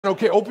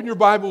Okay, open your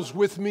Bibles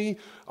with me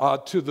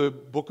to the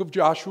book of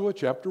Joshua,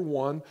 chapter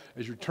 1.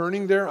 As you're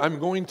turning there, I'm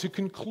going to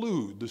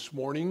conclude this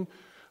morning.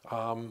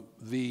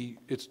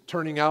 It's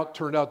turned out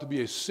to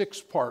be a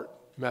six-part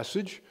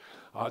message.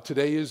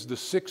 Today is the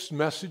sixth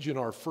message in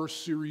our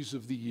first series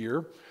of the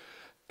year.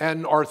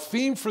 And our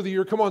theme for the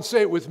year, come on,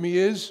 say it with me,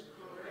 is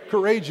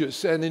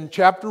courageous. And in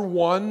chapter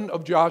 1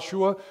 of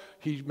Joshua,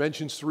 he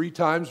mentions three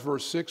times,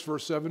 verse 6,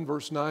 verse 7,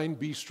 verse 9,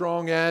 be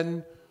strong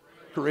and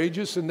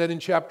courageous. And then in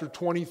chapter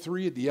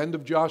 23, at the end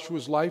of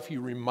Joshua's life, he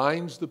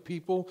reminds the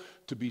people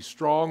to be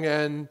strong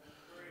and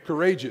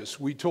courageous.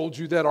 We told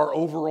you that our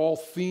overall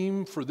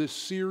theme for this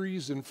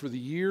series and for the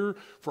year,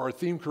 for our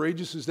theme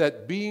courageous, is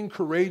that being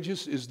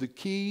courageous is the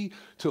key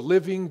to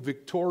living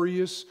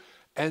victorious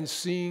and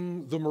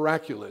seeing the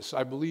miraculous.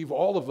 I believe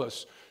all of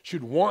us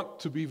should want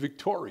to be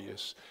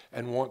victorious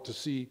and want to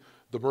see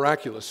the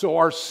miraculous. So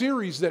our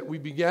series that we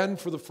began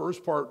for the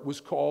first part was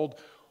called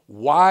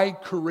Why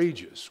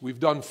Courageous? We've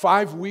done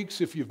 5 weeks.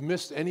 If you've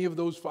missed any of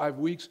those 5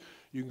 weeks,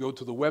 you can go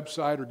to the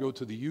website or go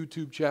to the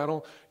YouTube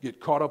channel, get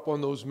caught up on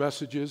those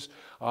messages.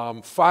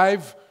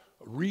 5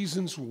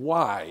 reasons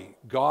why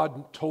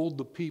God told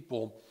the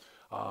people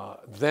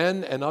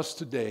then and us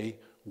today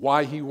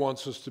why he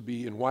wants us to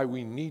be and why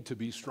we need to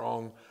be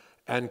strong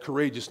and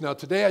courageous. Now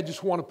today I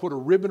just want to put a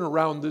ribbon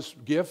around this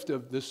gift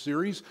of this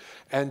series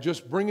and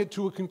just bring it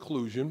to a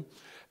conclusion.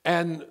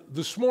 And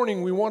this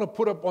morning we want to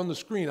put up on the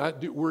screen,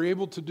 we're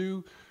able to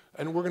do,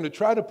 and we're going to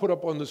try to put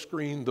up on the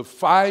screen the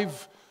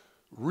 5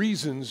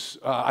 reasons.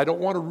 I don't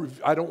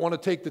want to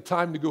take the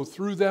time to go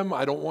through them.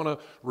 I don't want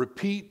to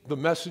repeat the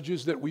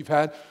messages that we've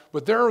had,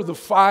 but there are the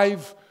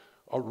 5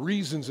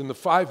 reasons and the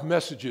 5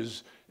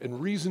 messages and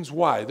reasons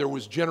why. There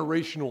was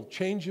generational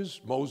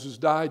changes. Moses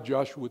died,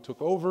 Joshua took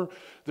over.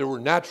 There were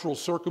natural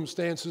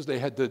circumstances. They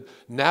had to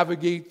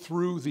navigate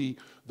through the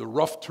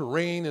rough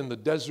terrain and the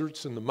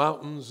deserts and the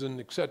mountains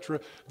and etc.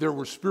 There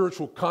were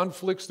spiritual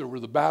conflicts. There were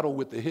the battle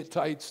with the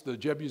Hittites, the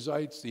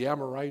Jebusites, the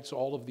Amorites,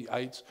 all of the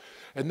ites.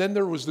 And then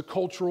there was the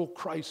cultural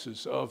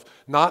crisis of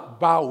not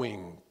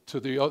bowing to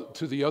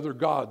the other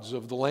gods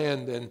of the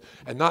land and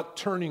not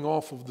turning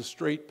off of the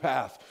straight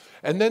path.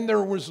 And then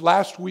there was,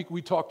 last week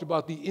we talked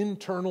about the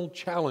internal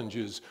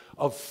challenges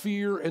of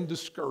fear and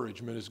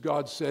discouragement. As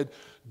God said,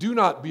 do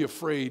not be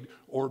afraid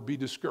or be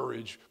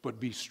discouraged, but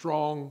be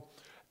strong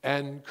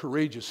and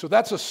courageous. So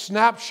that's a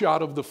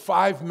snapshot of the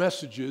 5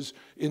 messages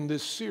in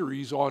this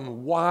series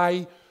on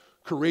why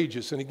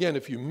courageous. And again,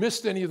 if you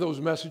missed any of those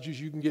messages,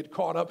 you can get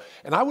caught up.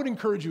 And I would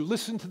encourage you,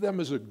 listen to them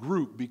as a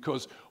group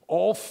because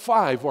all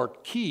 5 are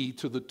key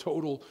to the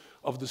total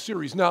of the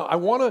series. Now,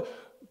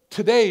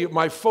 today,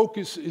 my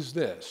focus is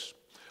this.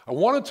 I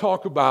want to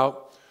talk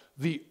about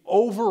the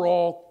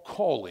overall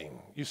calling.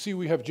 You see,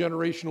 we have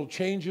generational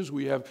changes,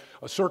 we have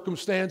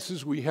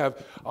circumstances, we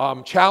have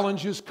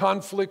challenges,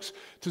 conflicts.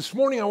 This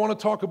morning, I want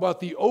to talk about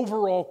the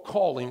overall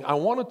calling. I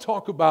want to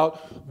talk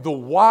about the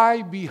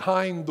why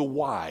behind the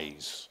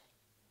whys.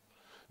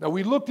 Now,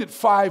 we looked at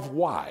 5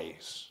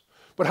 whys,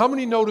 but how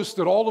many noticed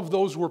that all of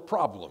those were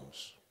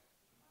problems?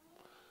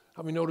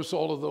 How many noticed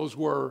all of those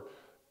were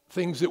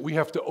things that we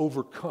have to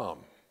overcome?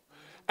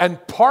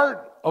 And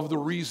part of the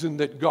reason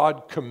that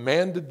God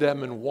commanded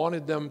them and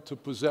wanted them to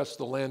possess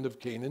the land of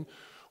Canaan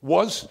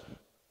was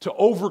to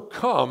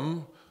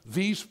overcome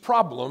these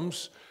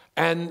problems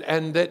and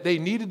that they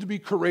needed to be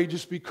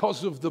courageous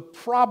because of the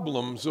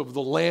problems of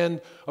the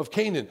land of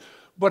Canaan.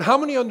 But how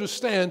many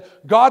understand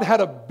God had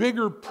a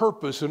bigger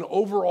purpose, an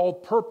overall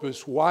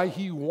purpose, why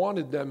he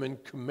wanted them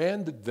and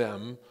commanded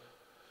them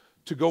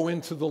to go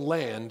into the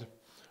land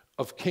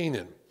of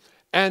Canaan?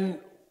 And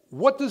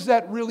what does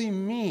that really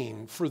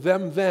mean for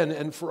them then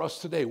and for us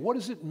today? What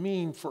does it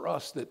mean for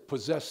us that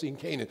possessing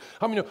Canaan?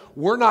 I mean,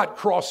 we're not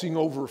crossing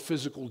over a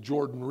physical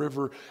Jordan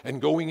River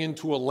and going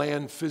into a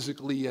land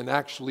physically and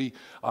actually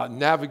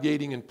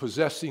navigating and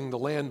possessing the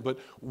land, but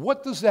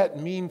what does that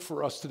mean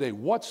for us today?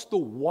 What's the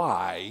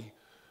why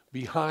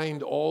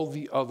behind all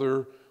the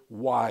other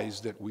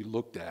whys that we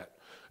looked at?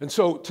 And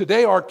so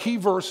today our key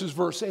verse is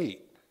verse 8.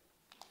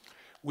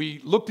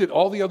 We looked at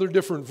all the other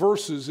different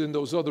verses in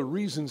those other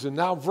reasons, and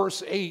now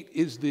verse 8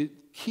 is the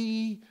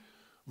key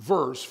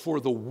verse for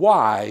the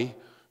why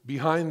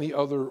behind the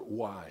other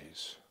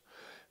whys.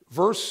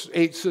 Verse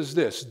 8 says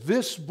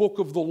this book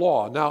of the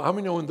law. Now, how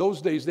many know in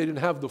those days they didn't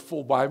have the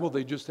full Bible,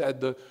 they just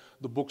had the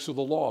books of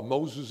the law.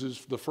 Moses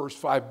is the first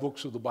 5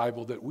 books of the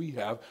Bible that we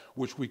have,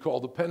 which we call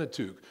the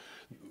Pentateuch.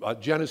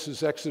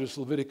 Genesis, Exodus,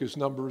 Leviticus,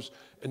 Numbers,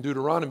 and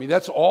Deuteronomy.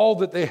 That's all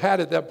that they had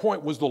at that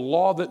point was the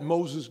law that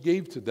Moses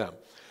gave to them.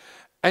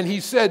 And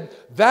he said,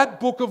 that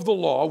book of the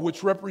law,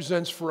 which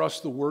represents for us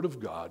the word of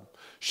God,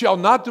 shall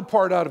not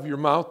depart out of your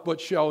mouth,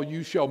 but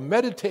you shall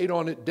meditate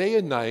on it day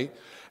and night,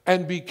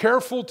 and be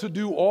careful to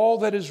do all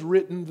that is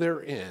written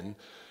therein.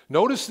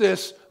 Notice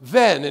this,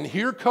 then, and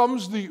here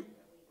comes the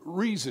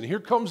reason,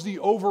 here comes the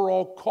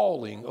overall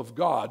calling of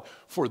God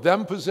for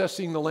them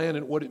possessing the land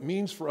and what it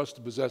means for us to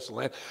possess the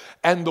land,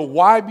 and the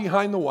why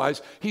behind the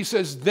whys. He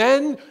says,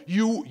 then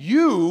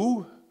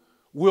you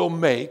will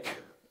make,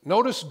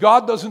 notice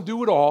God doesn't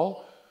do it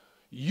all,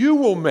 you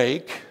will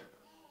make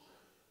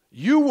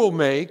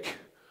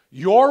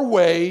your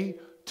way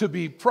to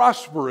be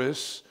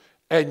prosperous,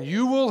 and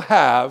you will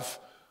have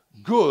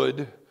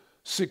good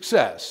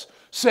success.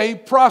 Say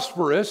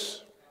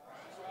prosperous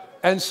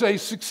and say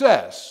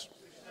success.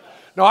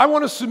 Now, I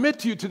want to submit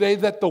to you today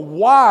that the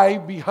why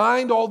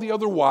behind all the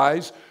other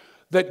whys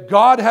that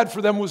God had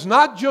for them was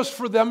not just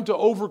for them to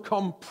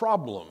overcome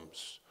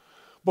problems,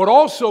 but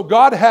also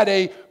God had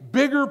a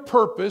bigger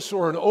purpose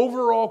or an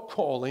overall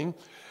calling,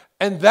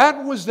 and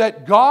that was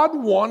that God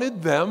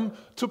wanted them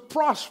to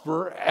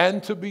prosper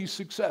and to be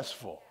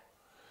successful.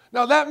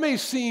 Now, that may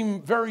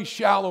seem very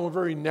shallow and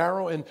very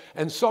narrow,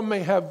 and some may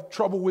have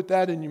trouble with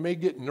that, and you may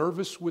get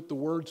nervous with the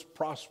words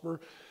prosper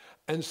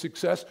and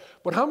success.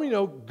 But how many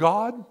know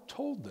God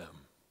told them?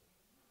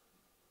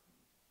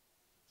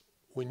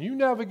 When you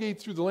navigate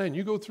through the land,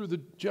 you go through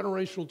the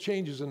generational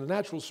changes and the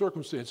natural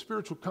circumstance,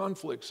 spiritual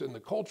conflicts, and the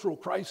cultural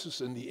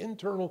crisis and the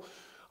internal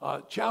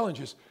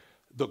challenges,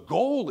 the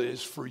goal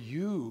is for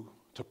you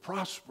to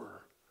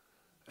prosper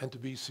and to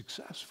be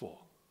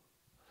successful.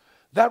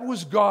 That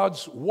was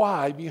God's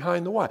why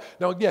behind the why.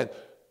 Now again,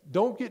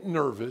 don't get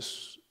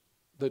nervous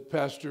that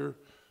Pastor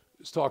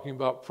is talking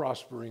about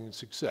prospering and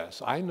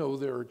success. I know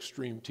there are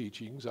extreme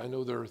teachings. I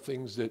know there are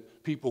things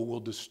that people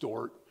will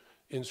distort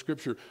in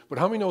Scripture. But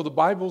how many know the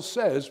Bible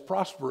says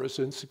prosperous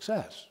and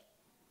success?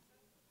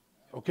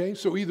 Okay,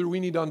 so either we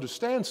need to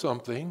understand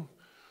something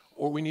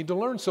or we need to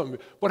learn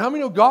something. But how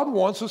many know God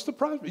wants us to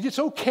prosper? It's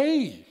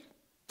okay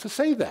to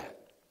say that.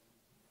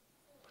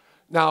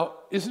 Now,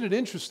 isn't it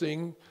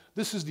interesting?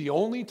 This is the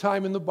only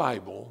time in the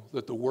Bible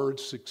that the word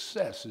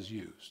success is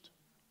used.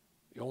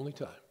 The only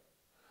time.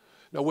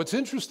 Now, what's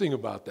interesting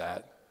about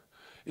that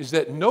is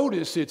that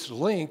notice it's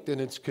linked and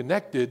it's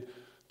connected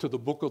to the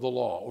book of the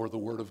law or the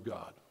Word of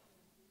God.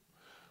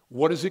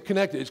 What is it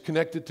connected? It's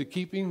connected to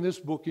keeping this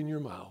book in your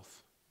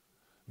mouth,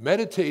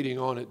 meditating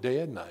on it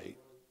day and night,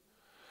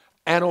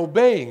 and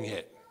obeying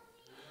it.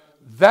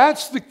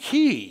 That's the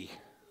key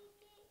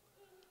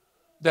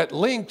that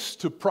links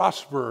to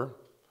prosper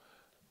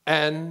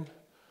and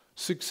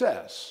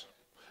success.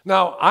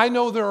 Now, I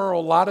know there are a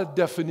lot of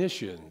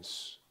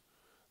definitions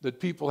that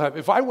people have.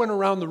 If I went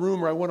around the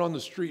room or I went on the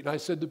street and I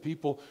said to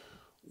people,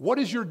 what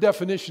is your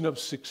definition of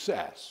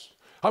success?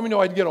 How many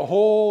know I'd get a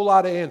whole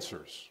lot of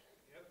answers?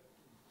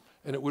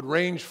 And it would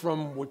range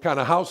from what kind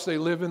of house they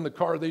live in, the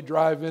car they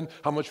drive in,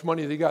 how much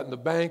money they got in the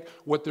bank,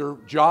 what their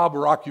job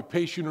or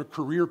occupation or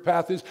career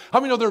path is. How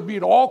many know there'd be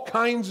all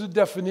kinds of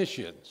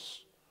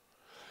definitions?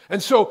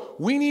 And so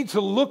we need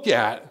to look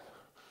at,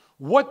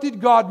 what did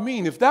God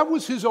mean? If that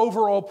was his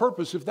overall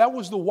purpose, if that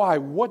was the why,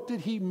 what did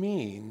he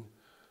mean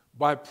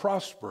by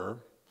prosper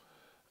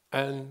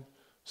and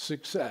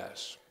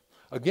success?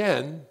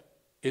 Again,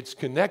 it's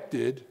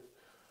connected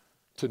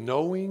to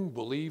knowing,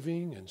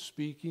 believing, and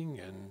speaking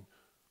and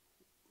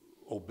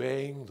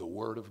obeying the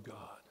Word of God.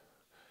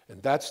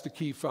 And that's the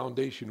key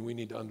foundation we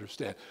need to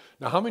understand.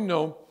 Now, how many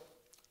know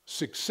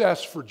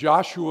success for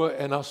Joshua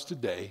and us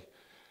today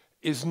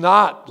is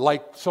not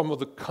like some of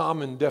the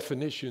common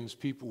definitions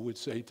people would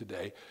say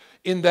today,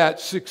 in that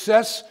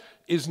success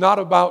is not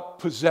about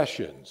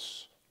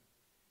possessions.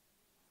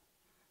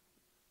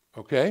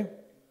 Okay?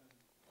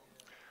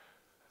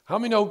 How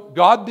many know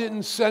God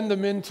didn't send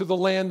them into the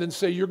land and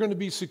say, you're going to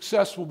be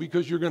successful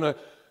because you're going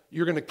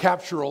to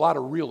capture a lot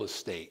of real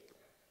estate?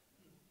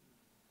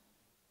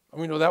 How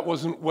many know that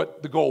wasn't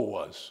what the goal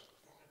was?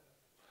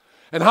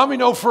 And how many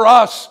know for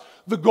us,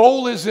 the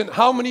goal isn't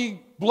how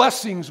many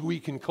blessings we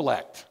can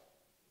collect?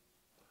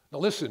 Now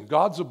listen,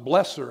 God's a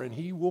blesser and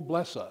he will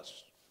bless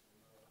us.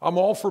 I'm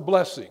all for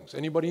blessings.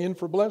 Anybody in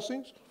for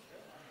blessings?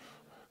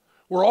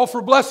 We're all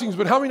for blessings,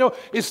 but how many know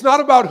it's not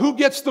about who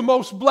gets the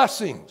most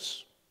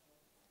blessings?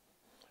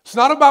 It's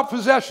not about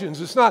possessions.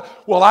 It's not,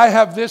 well, I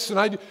have this and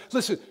I do.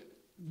 Listen,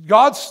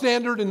 God's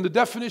standard and the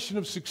definition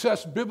of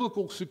success,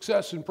 biblical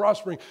success and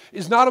prospering,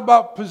 is not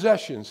about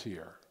possessions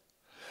here.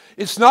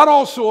 It's not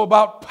also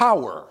about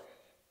power.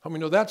 How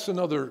many know that's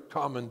another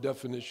common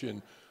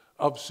definition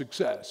of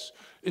success,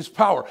 is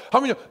power. How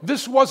many know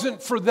this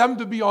wasn't for them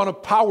to be on a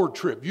power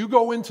trip? You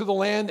go into the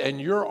land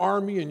and your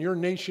army and your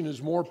nation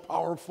is more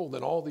powerful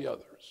than all the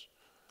others.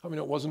 How many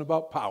know it wasn't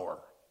about power?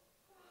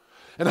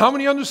 And how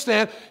many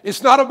understand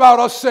it's not about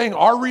us saying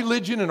our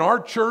religion and our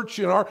church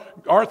and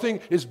our thing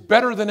is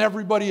better than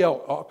everybody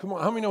else? Oh, come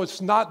on. How many know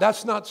it's not,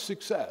 that's not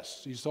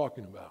success he's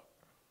talking about?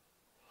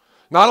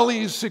 Not only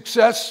is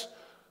success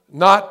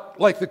not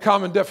like the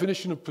common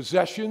definition of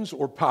possessions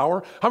or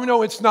power, how many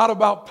know it's not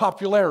about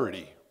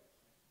popularity?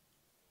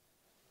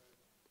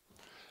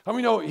 How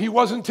many know he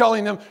wasn't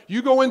telling them,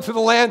 you go into the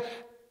land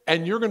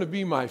and you're going to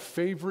be my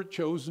favorite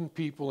chosen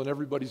people and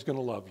everybody's going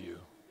to love you.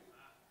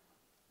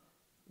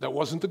 That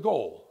wasn't the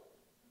goal.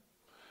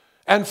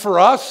 And for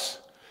us,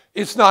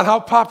 it's not how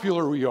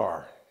popular we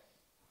are.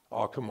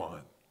 Oh, come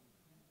on.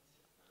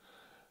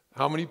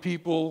 How many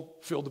people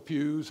fill the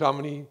pews? How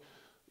many,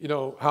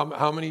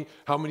 how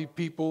many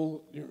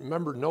people,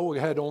 remember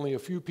Noah had only a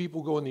few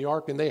people go in the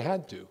ark and they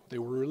had to. They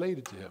were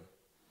related to him.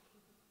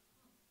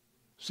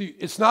 See,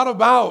 it's not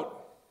about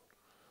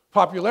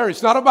popularity.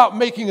 It's not about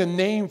making a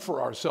name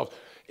for ourselves.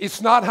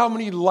 It's not how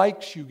many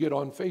likes you get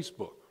on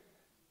Facebook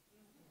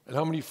and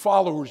how many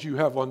followers you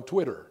have on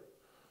Twitter.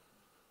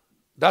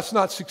 That's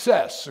not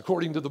success,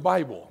 according to the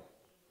Bible.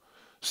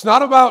 It's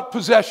not about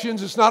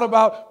possessions. It's not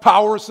about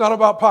power. It's not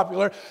about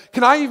popularity.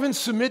 Can I even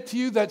submit to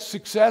you that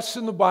success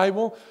in the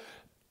Bible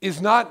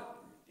is not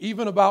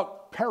even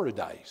about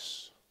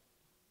paradise?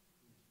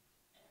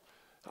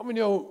 How many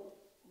know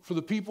for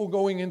the people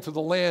going into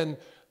the land,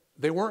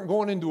 they weren't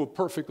going into a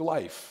perfect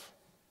life?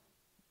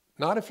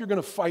 Not if you're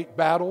going to fight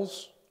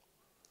battles.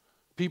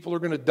 People are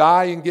going to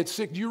die and get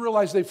sick. Do you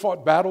realize they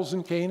fought battles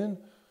in Canaan?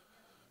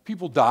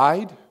 People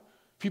died.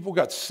 People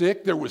got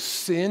sick. There was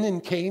sin in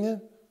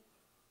Canaan.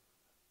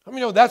 I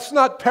mean, no, that's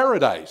not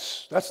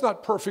paradise. That's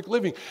not perfect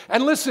living.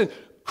 And listen,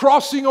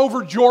 crossing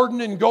over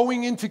Jordan and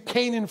going into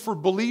Canaan for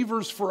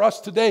believers, for us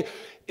today,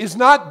 is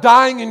not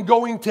dying and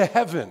going to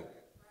heaven.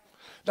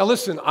 Now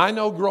listen, I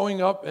know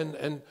growing up,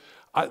 and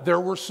there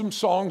were some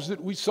songs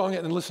that we sung,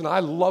 and listen, I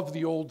love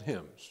the old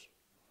hymns.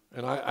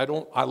 And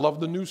I love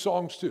the new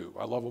songs too.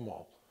 I love them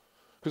all.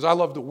 Because I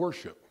love to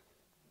worship.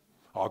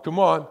 Oh, come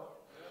on.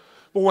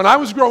 But when I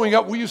was growing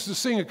up, we used to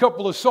sing a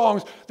couple of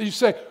songs that you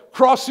say,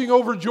 crossing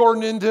over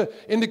Jordan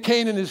into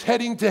Canaan is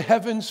heading to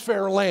heaven's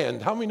fair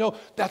land. How many know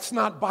that's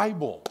not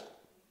Bible?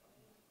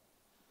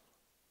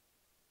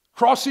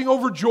 Crossing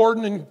over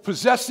Jordan and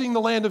possessing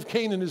the land of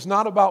Canaan is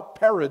not about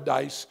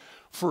paradise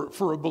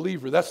for a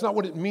believer. That's not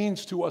what it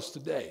means to us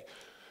today.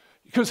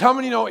 Because how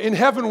many know in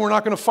heaven we're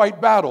not going to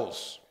fight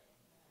battles?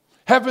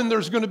 Heaven,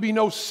 there's going to be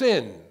no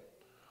sin.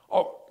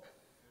 Oh,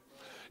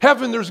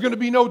 heaven, there's going to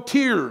be no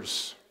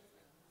tears.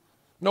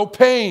 No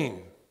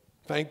pain.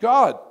 Thank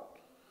God.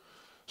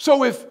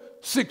 So if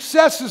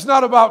success is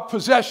not about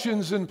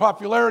possessions and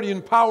popularity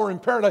and power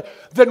and paradise,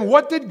 then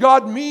what did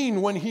God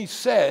mean when He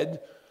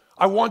said,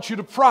 I want you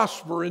to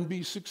prosper and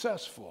be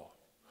successful?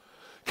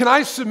 Can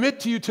I submit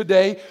to you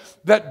today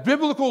that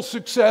biblical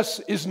success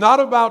is not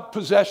about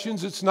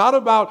possessions, it's not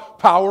about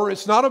power,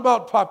 it's not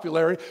about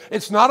popularity,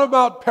 it's not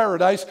about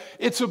paradise,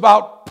 it's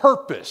about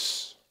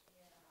purpose.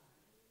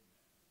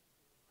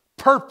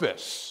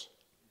 Purpose.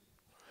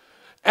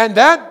 And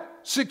that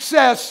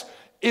success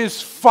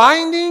is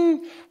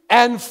finding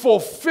and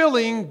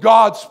fulfilling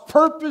God's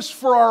purpose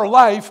for our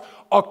life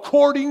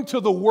according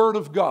to the Word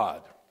of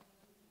God.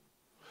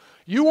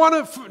 You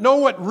want to know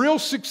what real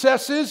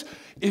success is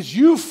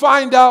you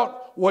find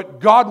out what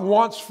God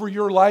wants for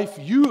your life,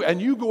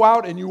 you go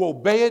out and you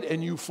obey it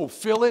and you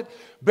fulfill it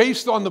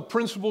based on the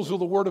principles of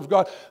the Word of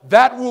God.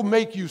 That will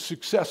make you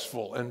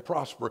successful and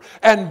prosper.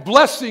 And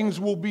blessings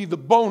will be the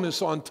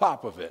bonus on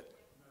top of it.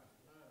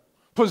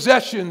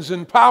 Possessions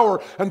and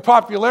power and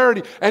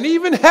popularity and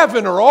even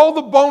heaven are all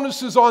the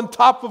bonuses on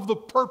top of the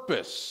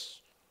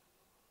purpose.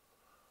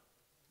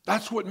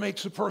 That's what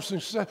makes a person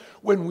successful.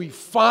 When we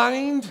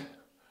find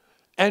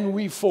and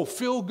we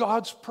fulfill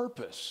God's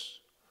purpose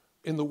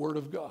in the Word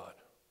of God.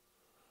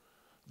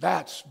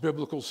 That's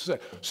biblical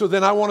success. So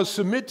then I want to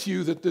submit to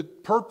you that the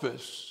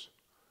purpose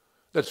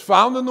that's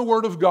found in the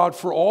Word of God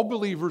for all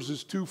believers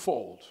is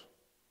twofold.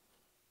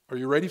 Are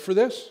you ready for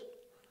this?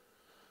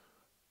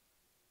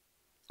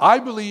 I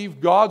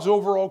believe God's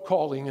overall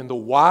calling and the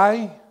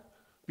why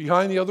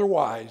behind the other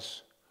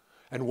whys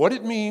and what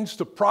it means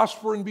to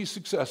prosper and be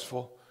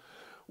successful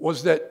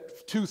was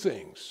that two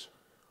things.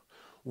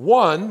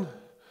 One,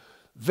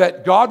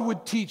 that God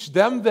would teach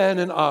them then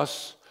and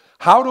us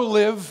how to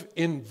live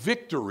in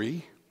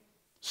victory.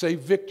 Say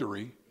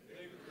victory.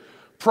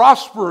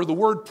 Prosper, the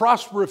word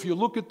prosper, if you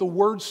look at the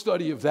word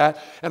study of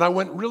that, and I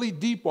went really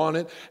deep on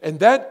it, and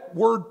that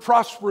word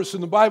prosperous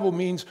in the Bible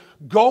means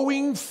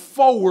going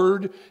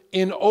forward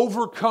in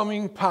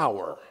overcoming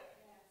power.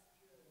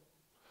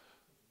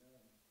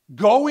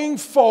 Going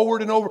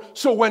forward and over.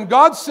 So when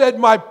God said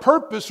my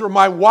purpose or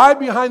my why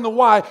behind the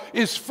why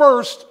is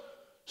first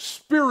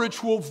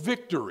spiritual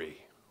victory.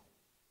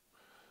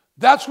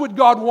 That's what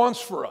God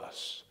wants for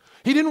us.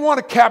 He didn't want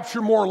to capture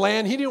more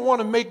land. He didn't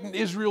want to make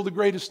Israel the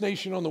greatest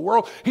nation on the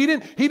world. He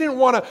didn't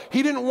want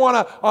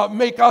to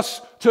make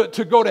us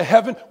to go to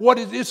heaven.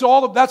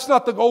 That's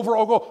not the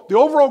overall goal. The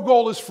overall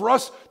goal is for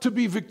us to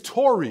be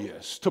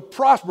victorious, to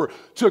prosper,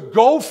 to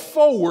go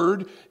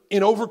forward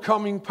in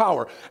overcoming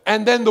power.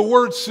 And then the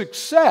word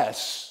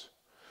success,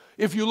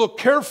 if you look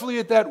carefully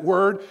at that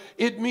word,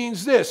 it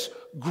means this: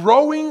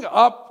 growing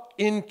up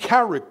in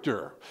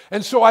character.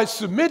 And so I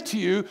submit to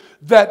you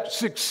that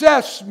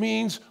success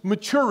means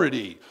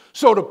maturity.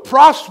 So to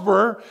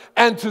prosper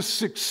and to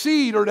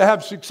succeed or to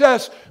have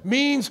success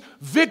means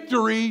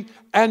victory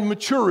and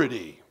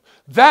maturity.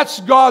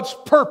 That's God's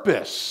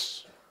purpose.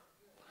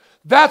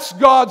 That's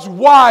God's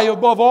why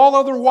above all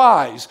other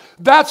whys.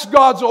 That's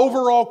God's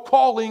overall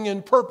calling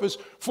and purpose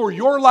for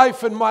your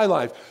life and my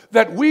life.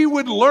 That we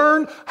would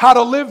learn how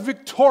to live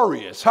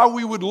victorious, how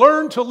we would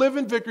learn to live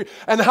in victory,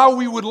 and how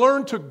we would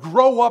learn to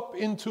grow up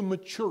into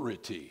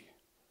maturity.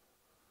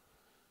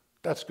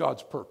 That's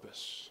God's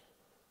purpose.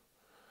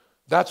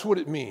 That's what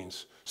it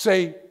means.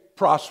 Say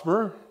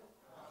prosper.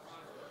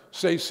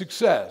 Say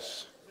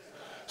success.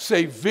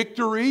 Say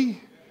victory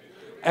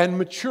and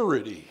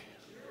maturity.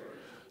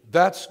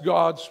 That's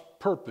God's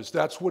purpose.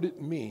 That's what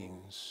it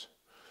means.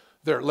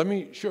 There, let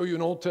me show you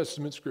an Old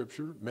Testament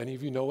scripture. Many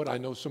of you know it. I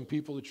know some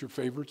people, it's your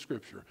favorite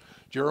scripture.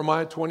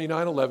 Jeremiah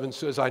 29:11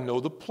 says, I know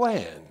the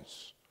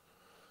plans,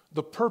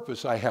 the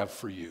purpose I have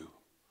for you,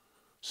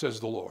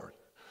 says the Lord.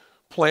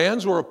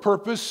 Plans or a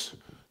purpose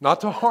not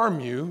to harm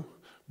you,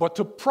 but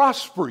to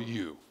prosper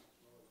you.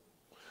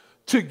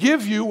 To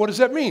give you, what does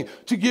that mean?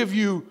 To give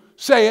you,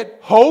 say it,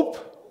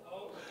 hope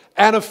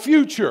and a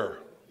future.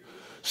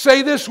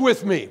 Say this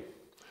with me.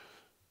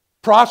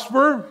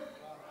 Prosper,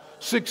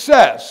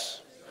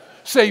 success.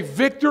 Say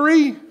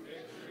victory,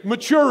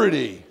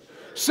 maturity.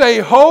 Say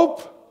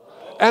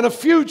hope and a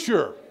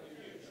future.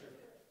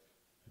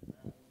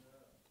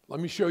 Let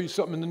me show you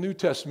something in the New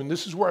Testament.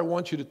 This is where I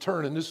want you to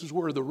turn, and this is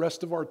where the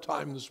rest of our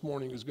time this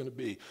morning is going to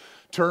be.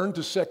 Turn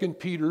to 2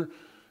 Peter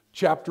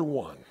chapter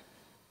 1.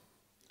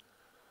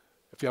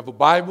 If you have a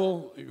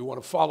Bible, you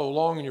want to follow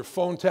along in your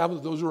phone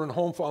tablet, those who are in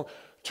home, follow.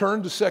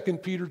 Turn to 2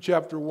 Peter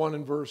chapter 1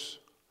 and verse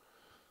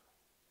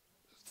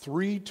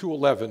 3 to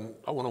 11.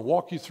 I want to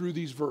walk you through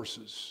these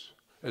verses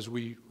as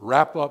we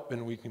wrap up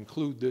and we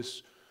conclude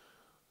this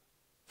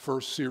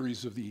first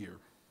series of the year.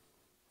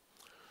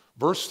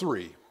 Verse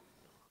 3,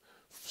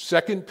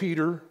 2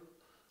 Peter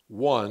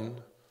 1,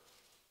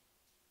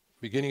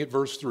 beginning at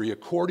verse 3.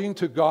 According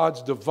to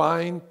God's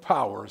divine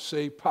power,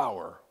 say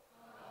power,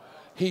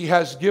 He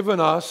has given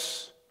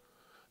us,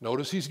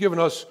 notice He's given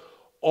us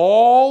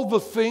all the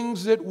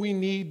things that we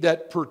need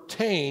that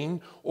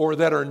pertain or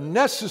that are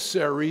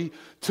necessary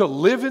to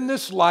live in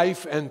this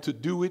life and to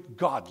do it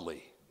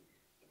godly.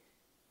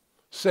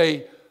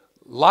 Say,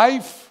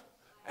 life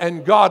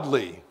and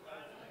godly.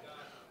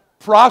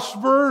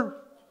 Prosper,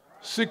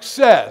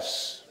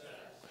 success.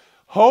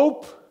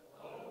 Hope,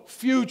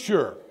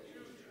 future.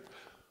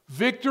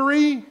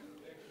 Victory,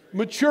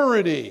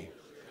 maturity.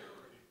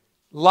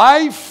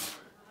 Life,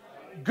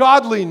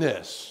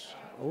 godliness.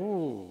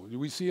 Oh, do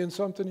we see in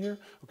something here?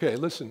 Okay,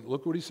 listen,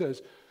 look what he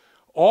says.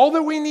 All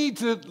that we need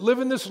to live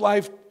in this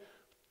life,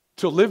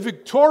 to live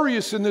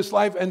victorious in this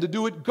life, and to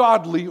do it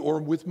godly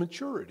or with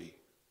maturity.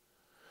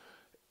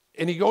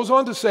 And he goes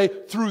on to say,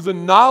 through the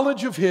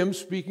knowledge of Him,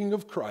 speaking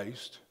of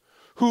Christ,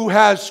 who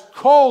has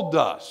called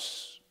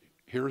us.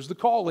 Here's the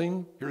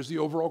calling. Here's the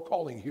overall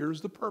calling.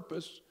 Here's the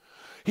purpose.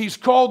 He's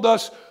called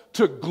us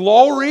to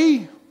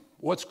glory.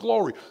 What's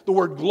glory? The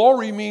word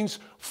glory means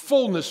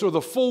fullness or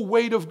the full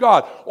weight of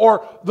God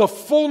or the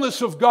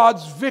fullness of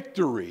God's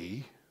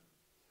victory.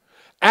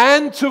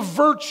 And to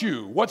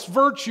virtue. What's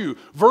virtue?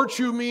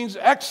 Virtue means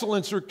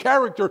excellence or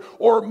character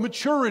or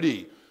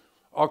maturity.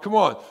 Oh, come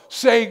on.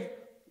 Say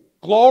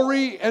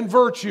glory and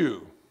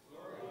virtue.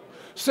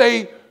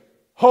 Say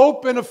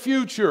hope and a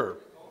future.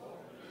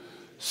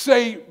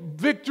 Say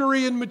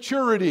victory and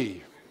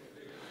maturity.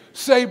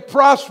 Say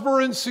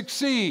prosper and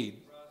succeed.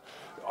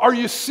 Are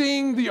you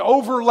seeing the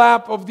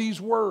overlap of these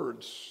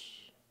words?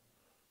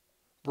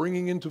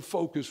 Bringing into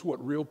focus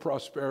what real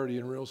prosperity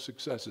and real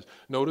success is.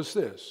 Notice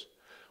this.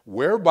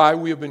 Whereby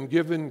we have been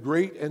given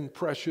great and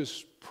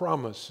precious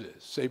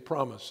promises. Say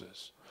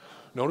promises.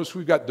 Notice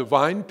we've got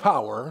divine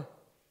power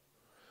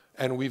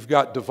and we've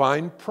got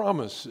divine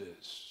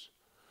promises.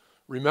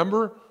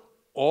 Remember,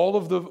 all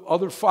of the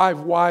other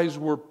 5 whys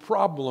were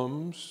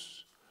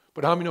problems,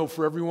 but how many know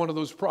for every one of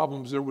those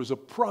problems there was a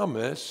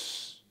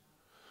promise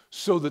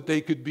so that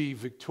they could be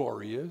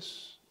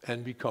victorious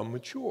and become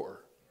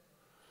mature,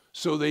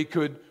 so they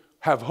could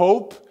have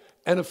hope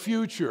and a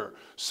future,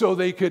 so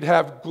they could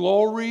have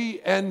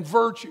glory and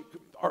virtue.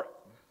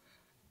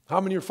 How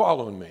many are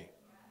following me?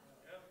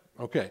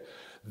 Okay.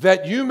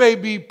 That you may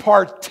be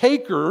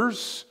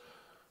partakers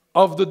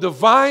of the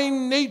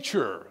divine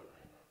nature.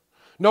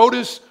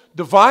 Notice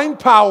divine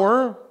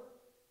power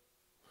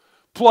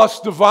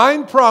plus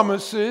divine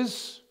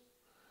promises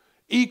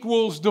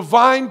equals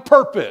divine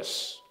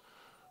purpose.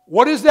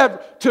 What is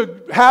that? To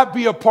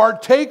be a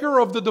partaker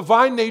of the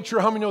divine nature.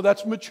 How many know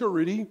that's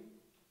maturity?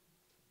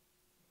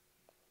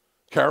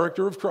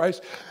 Character of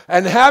Christ.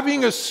 And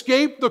having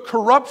escaped the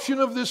corruption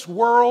of this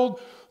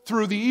world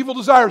through the evil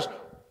desires,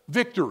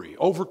 victory,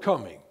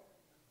 overcoming.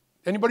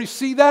 Anybody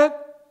see that?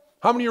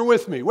 How many are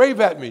with me? Wave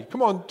at me.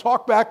 Come on,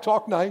 talk back,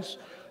 talk nice.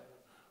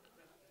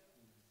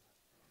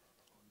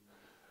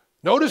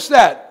 Notice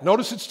that.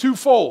 Notice it's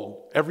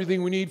twofold.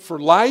 Everything we need for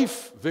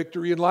life,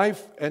 victory in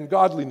life, and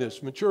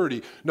godliness,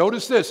 maturity.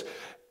 Notice this.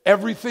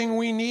 Everything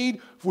we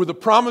need for the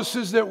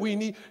promises that we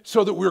need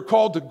so that we're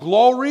called to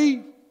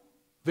glory,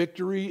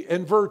 victory,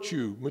 and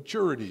virtue,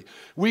 maturity.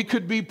 We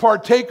could be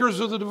partakers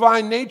of the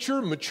divine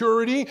nature,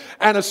 maturity,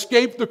 and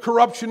escape the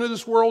corruption of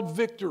this world,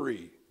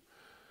 victory.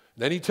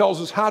 Then he tells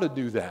us how to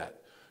do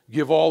that.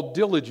 Give all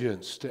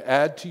diligence to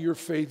add to your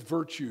faith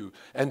virtue,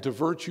 and to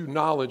virtue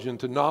knowledge, and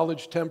to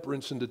knowledge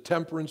temperance, and to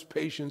temperance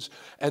patience,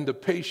 and to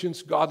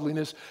patience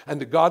godliness,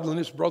 and to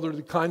godliness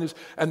brotherly kindness,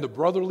 and to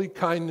brotherly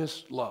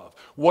kindness love.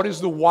 What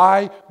is the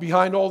why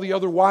behind all the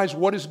other whys?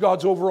 What is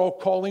God's overall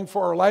calling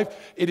for our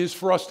life? It is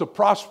for us to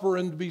prosper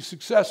and to be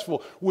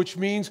successful, which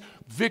means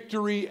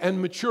victory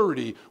and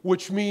maturity,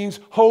 which means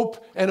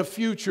hope and a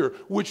future,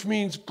 which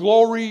means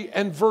glory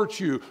and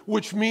virtue,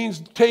 which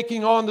means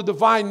taking on the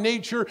divine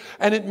nature,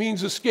 and it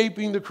means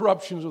escaping the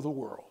corruptions of the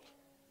world.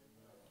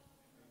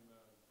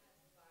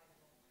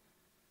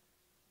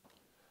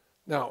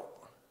 Now,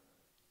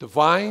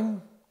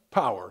 divine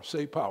power,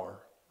 say power,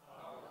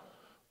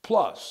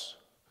 plus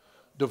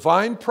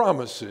divine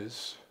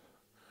promises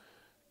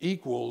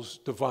equals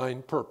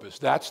divine purpose.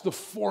 That's the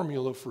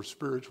formula for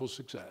spiritual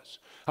success.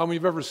 How many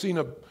have ever seen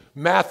a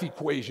math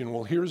equation?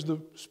 Well, here's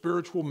the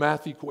spiritual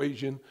math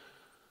equation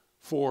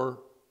for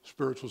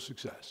spiritual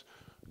success.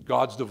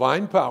 God's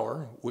divine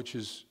power, which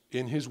is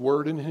in His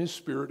Word and in His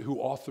Spirit, who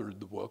authored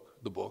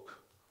the book.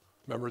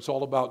 Remember, it's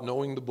all about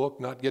knowing the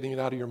book, not getting it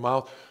out of your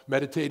mouth,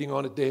 meditating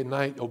on it day and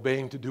night,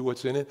 obeying to do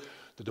what's in it.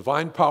 The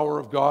divine power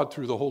of God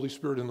through the Holy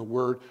Spirit and the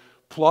Word,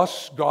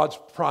 plus God's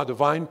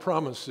divine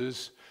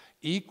promises,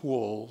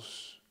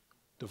 equals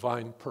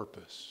divine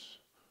purpose,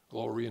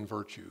 glory and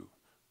virtue,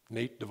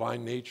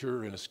 divine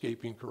nature and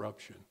escaping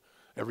corruption.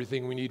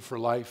 Everything we need for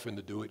life and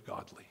to do it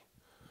godly.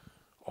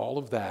 All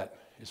of that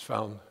is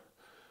found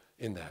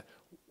in that.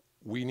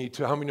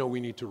 How many know we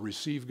need to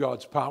receive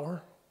God's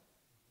power?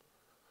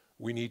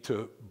 We need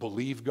to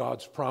believe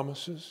God's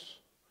promises,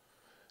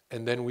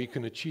 and then we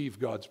can achieve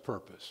God's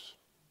purpose.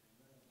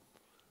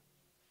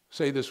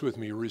 Say this with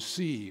me: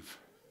 receive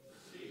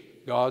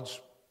God's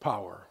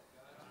power.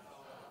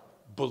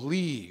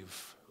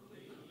 Believe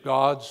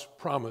God's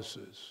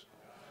promises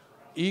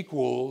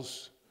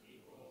equals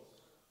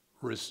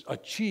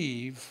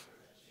achieve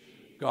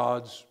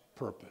God's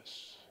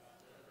purpose.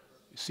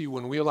 You see,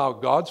 when we allow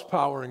God's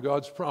power and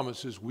God's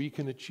promises, we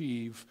can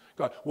achieve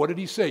God. What did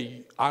He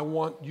say? I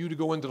want you to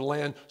go into the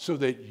land so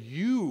that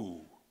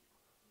you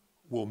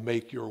will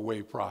make your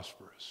way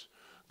prosperous.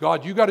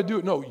 God, you got to do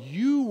it. No,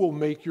 you will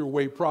make your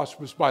way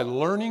prosperous by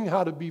learning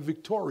how to be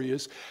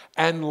victorious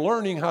and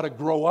learning how to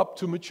grow up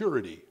to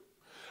maturity.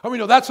 I mean,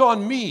 no, that's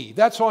on me.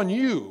 That's on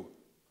you.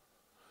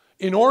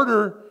 In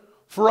order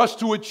for us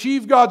to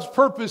achieve God's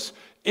purpose,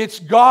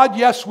 it's God,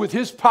 yes, with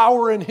His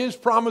power and His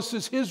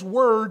promises, His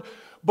word,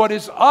 but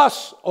it's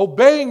us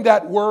obeying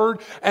that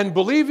word and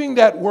believing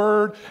that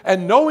word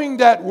and knowing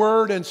that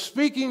word and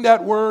speaking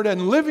that word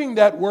and living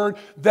that word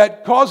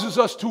that causes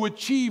us to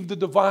achieve the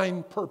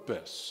divine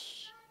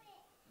purpose.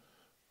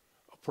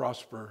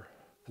 Prosper.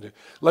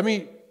 Let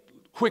me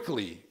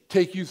quickly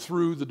take you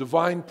through the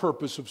divine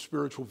purpose of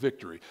spiritual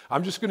victory.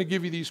 I'm just going to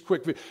give you these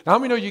quick. Now, how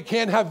many know you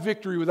can't have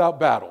victory without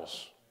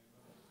battles?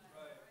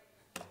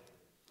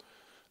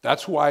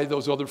 That's why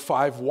those other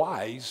 5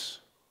 whys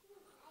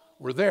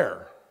were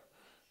there,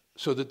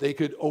 so that they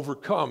could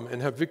overcome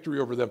and have victory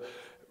over them.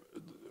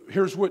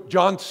 Here's what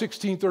John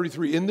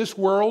 16:33. In this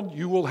world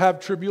you will have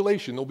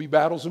tribulation. There'll be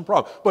battles and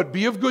problems. But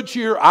be of good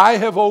cheer. I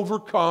have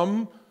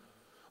overcome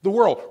the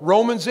world.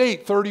 Romans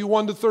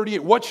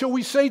 8:31-38. What shall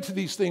we say to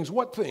these things?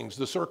 What things?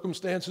 The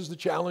circumstances, the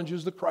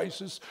challenges, the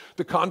crisis,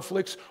 the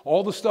conflicts,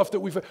 all the stuff that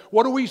we've...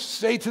 What do we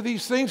say to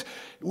these things?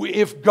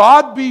 If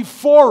God be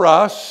for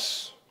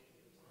us,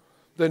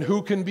 then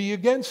who can be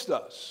against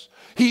us?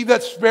 He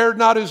that spared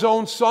not His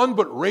own Son,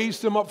 but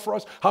raised Him up for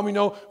us. How many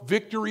know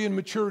victory and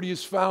maturity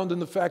is found in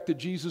the fact that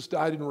Jesus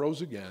died and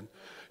rose again?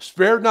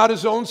 Spared not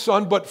His own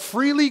Son, but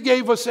freely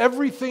gave us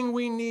everything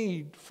we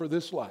need for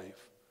this life.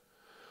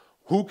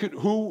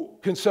 Who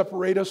can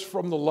separate us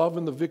from the love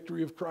and the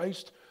victory of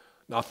Christ?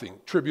 Nothing.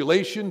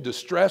 Tribulation,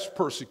 distress,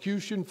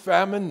 persecution,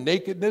 famine,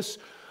 nakedness,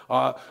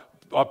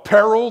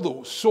 peril,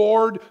 the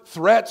sword,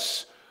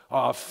 threats,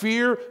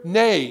 fear.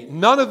 Nay,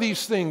 none of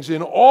these things.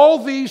 In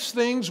all these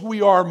things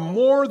we are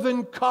more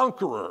than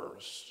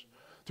conquerors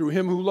through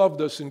Him who loved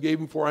us and gave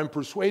Him for. I am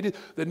persuaded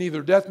that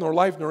neither death, nor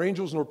life, nor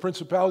angels, nor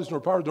principalities, nor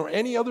powers, nor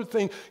any other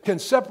thing can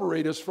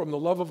separate us from the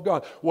love of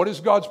God. What is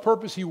God's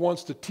purpose? He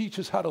wants to teach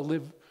us how to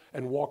live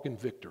and walk in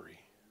victory.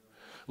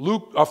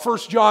 1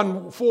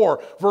 John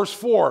 4, verse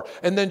 4,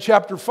 and then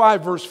chapter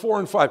 5, verse 4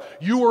 and 5.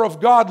 You are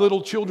of God,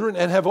 little children,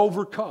 and have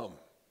overcome,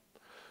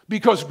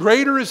 because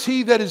greater is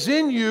He that is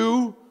in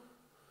you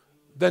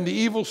than the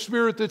evil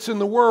spirit that's in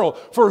the world.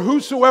 For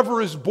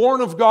whosoever is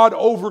born of God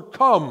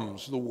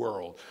overcomes the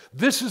world.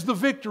 This is the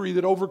victory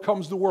that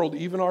overcomes the world,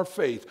 even our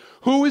faith.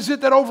 Who is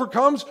it that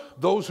overcomes?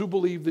 Those who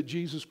believe that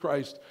Jesus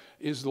Christ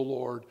is the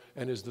Lord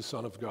and is the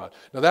Son of God.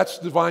 Now that's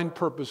the divine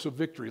purpose of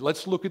victory.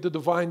 Let's look at the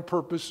divine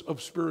purpose of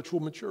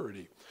spiritual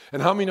maturity.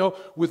 And how many know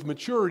with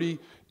maturity,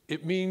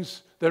 it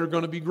means there are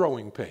going to be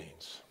growing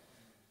pains.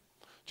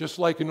 Just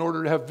like in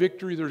order to have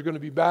victory, there's going to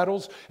be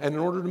battles. And in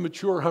order to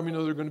mature, how many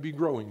know there are going to be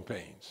growing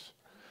pains?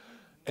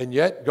 And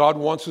yet, God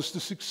wants us to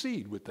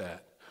succeed with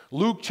that.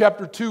 Luke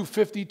chapter 2,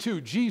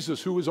 52,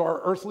 Jesus, who is our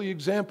earthly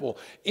example,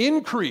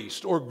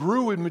 increased or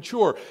grew and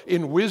mature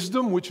in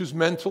wisdom, which is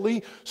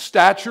mentally,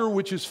 stature,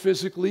 which is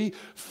physically,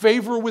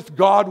 favor with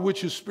God,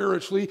 which is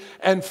spiritually,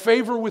 and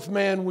favor with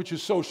man, which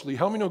is socially.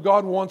 How many know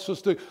God wants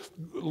us to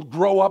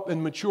grow up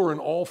and mature in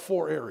all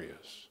four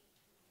areas?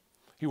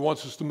 He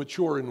wants us to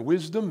mature in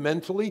wisdom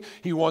mentally.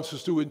 He wants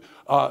us to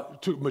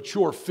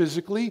mature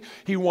physically.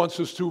 He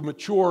wants us to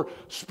mature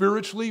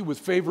spiritually with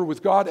favor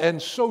with God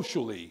and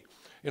socially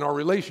in our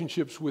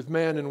relationships with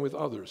man and with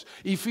others.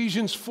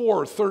 Ephesians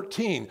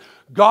 4:13,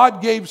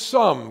 God gave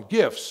some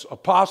gifts,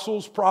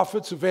 apostles,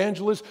 prophets,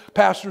 evangelists,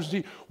 pastors.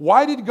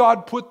 Why did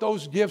God put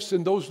those gifts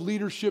and those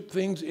leadership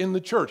things in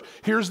the church?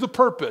 Here's the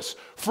purpose: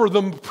 for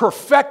the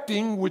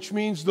perfecting, which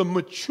means the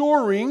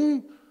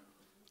maturing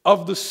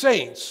of the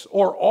saints,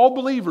 or all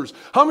believers.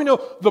 How many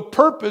know the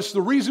purpose,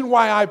 the reason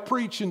why I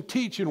preach and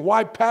teach and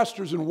why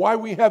pastors and why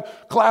we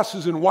have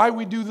classes and why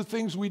we do the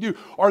things we do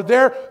are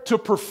there to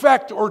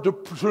perfect or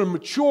to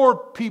mature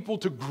people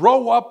to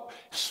grow up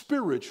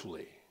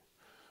spiritually.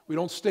 We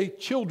don't stay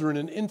children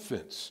and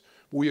infants.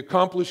 We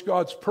accomplish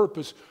God's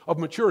purpose of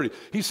maturity.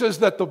 He says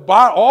that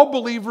all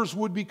believers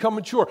would become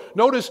mature.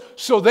 Notice,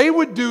 so they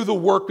would do the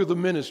work of the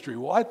ministry.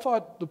 Well, I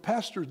thought the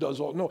pastor does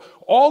all. No,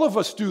 all of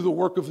us do the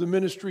work of the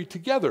ministry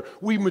together.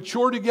 We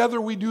mature together.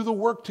 We do the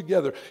work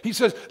together. He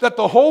says that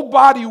the whole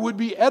body would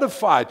be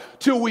edified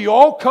till we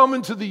all come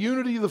into the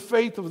unity of the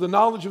faith of the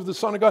knowledge of the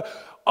Son of God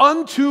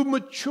unto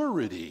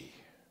maturity.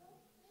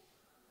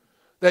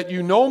 That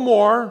you know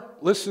more,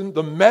 listen,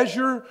 the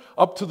measure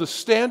up to the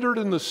standard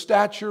and the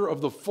stature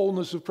of the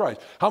fullness of Christ.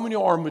 How many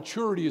of our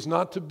maturity is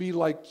not to be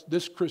like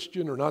this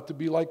Christian or not to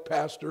be like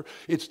pastor,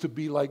 it's to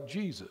be like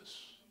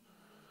Jesus.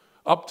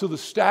 Up to the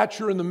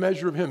stature and the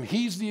measure of Him.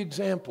 He's the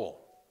example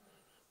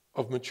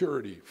of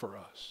maturity for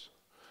us.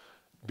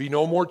 Be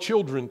no more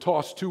children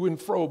tossed to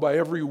and fro by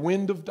every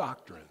wind of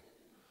doctrine.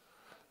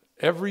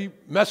 Every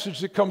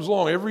message that comes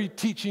along, every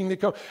teaching that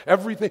comes,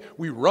 everything,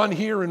 we run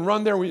here and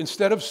run there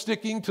instead of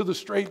sticking to the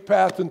straight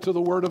path and to the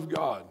Word of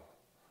God.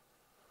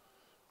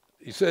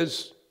 He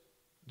says,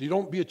 you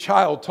don't be a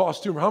child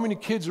tossed to. How many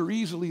kids are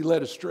easily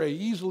led astray,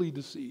 easily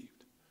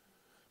deceived?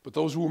 But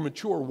those who are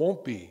mature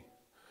won't be.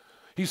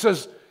 He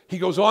says, he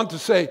goes on to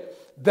say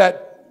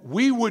that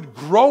we would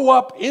grow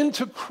up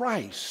into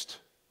Christ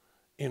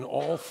in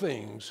all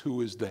things,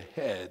 who is the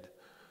head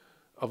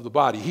of the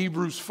body.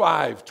 Hebrews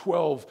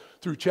 5:12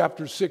 through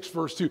chapter 6,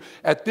 verse 2.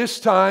 At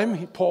this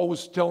time, Paul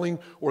was telling,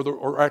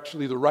 or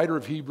actually the writer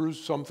of Hebrews,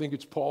 some think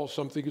it's Paul,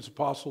 some think it's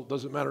Apostle,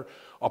 doesn't matter,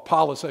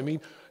 Apollos,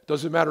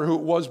 doesn't matter who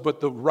it was, but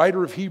the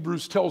writer of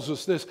Hebrews tells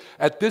us this: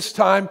 at this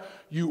time,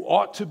 you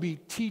ought to be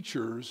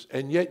teachers,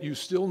 and yet you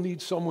still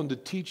need someone to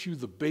teach you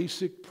the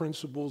basic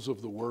principles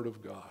of the Word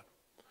of God.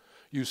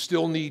 You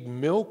still need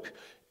milk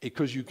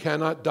because you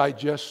cannot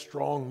digest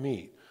strong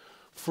meat.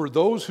 For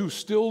those who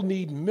still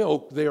need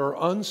milk, they are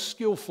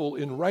unskillful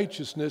in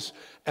righteousness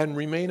and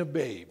remain a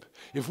babe.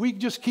 If we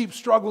just keep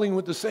struggling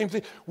with the same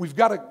thing, we've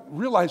got to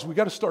realize we've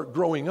got to start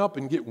growing up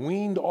and get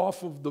weaned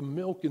off of the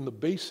milk and the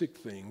basic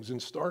things and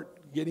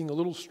start getting a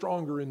little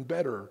stronger and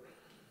better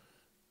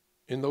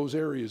in those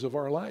areas of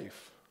our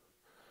life.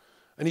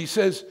 And he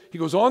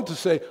goes on to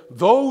say,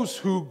 those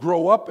who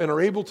grow up and are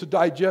able to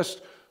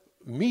digest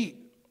meat,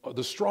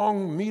 the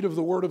strong meat of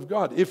the Word of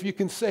God. If you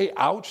can say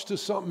ouch to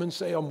something and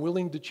say, I'm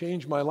willing to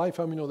change my life,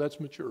 how many know that's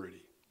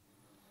maturity?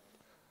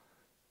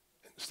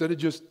 Instead of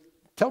just,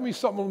 tell me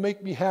something that will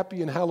make me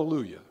happy and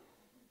hallelujah.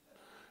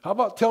 How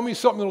about tell me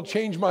something that will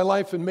change my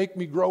life and make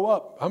me grow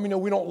up? How many know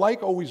we don't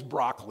like always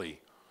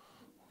broccoli?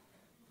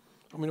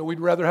 How many know we'd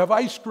rather have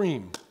ice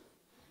cream?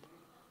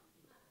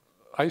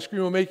 Ice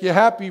cream will make you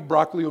happy,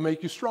 broccoli will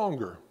make you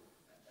stronger.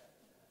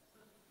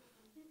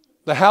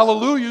 The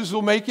hallelujahs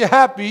will make you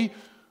happy.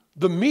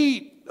 The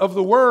meat of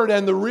the Word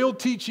and the real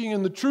teaching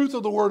and the truth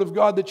of the Word of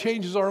God that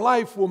changes our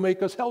life will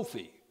make us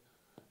healthy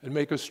and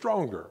make us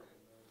stronger.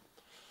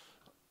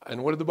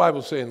 And what did the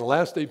Bible say? In the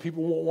last day,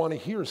 people won't want to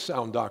hear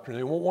sound doctrine.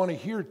 They won't want to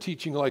hear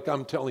teaching like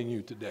I'm telling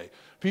you today.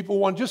 People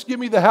want, just give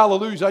me the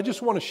hallelujahs. I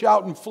just want to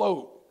shout and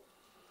float.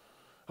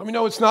 I mean,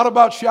 no, it's not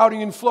about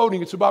shouting and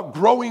floating. It's about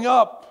growing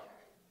up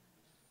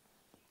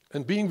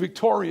and being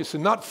victorious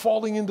and not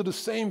falling into the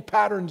same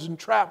patterns and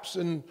traps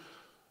and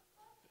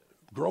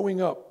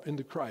growing up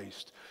into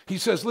Christ. He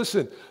says,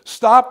 listen,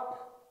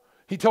 stop.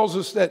 He tells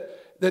us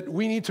that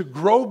we need to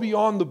grow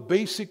beyond the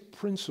basic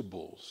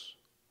principles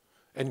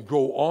and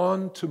go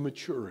on to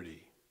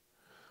maturity.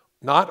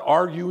 Not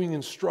arguing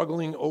and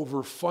struggling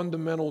over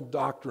fundamental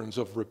doctrines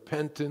of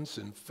repentance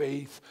and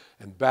faith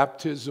and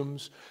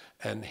baptisms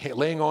and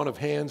laying on of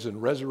hands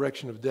and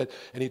resurrection of dead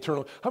and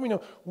eternal. How many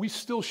know we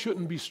still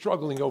shouldn't be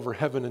struggling over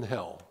heaven and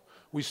hell?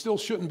 We still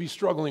shouldn't be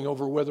struggling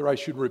over whether I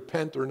should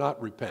repent or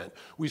not repent.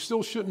 We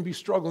still shouldn't be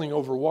struggling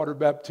over water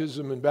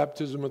baptism and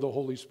baptism of the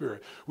Holy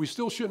Spirit. We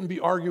still shouldn't be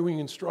arguing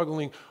and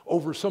struggling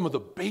over some of the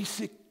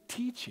basic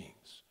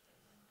teachings.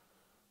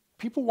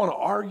 People want to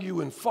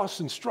argue and fuss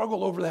and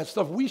struggle over that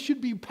stuff. We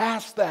should be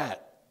past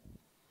that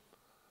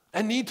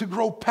and need to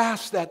grow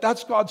past that.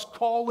 That's God's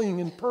calling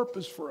and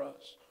purpose for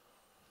us.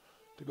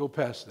 to go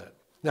past that.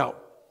 Now,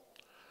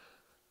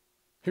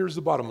 here's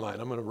the bottom line.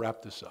 I'm going to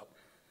wrap this up.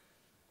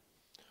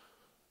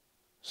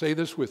 Say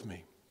this with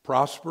me.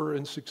 Prosper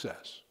and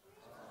success.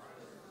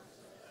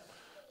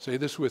 Say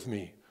this with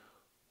me.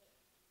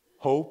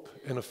 Hope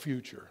and a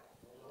future.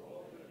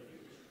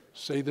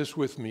 Say this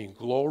with me.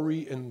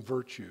 Glory and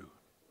virtue.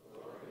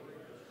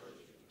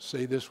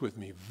 Say this with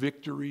me.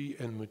 Victory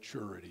and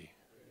maturity.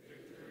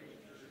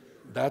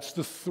 That's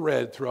the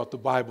thread throughout the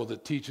Bible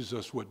that teaches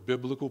us what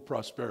biblical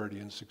prosperity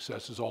and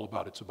success is all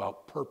about. It's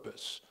about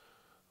purpose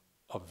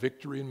of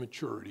victory and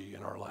maturity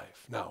in our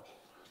life. Now,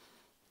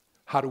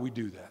 how do we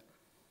do that?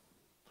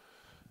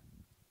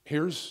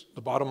 Here's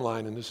the bottom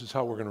line, and this is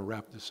how we're going to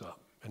wrap this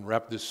up and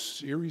wrap this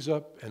series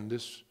up and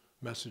this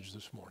message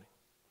this morning.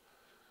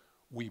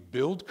 We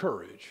build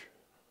courage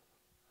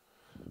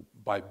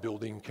by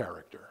building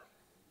character.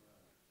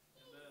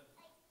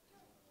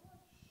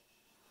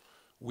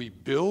 We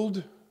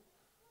build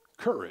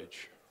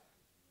courage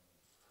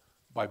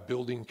by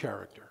building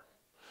character.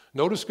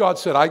 Notice God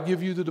said, I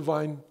give you the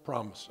divine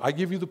promise. I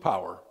give you the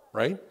power,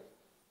 right?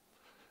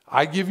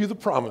 I give you the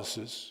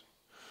promises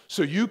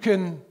so you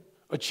can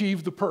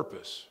achieve the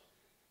purpose.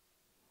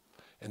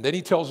 And then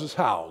he tells us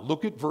how.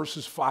 Look at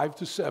verses 5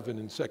 to 7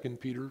 in 2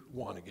 Peter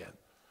 1 again.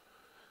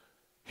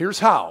 Here's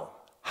how.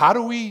 How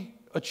do we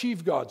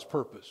achieve God's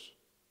purpose?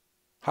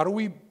 How do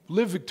we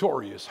live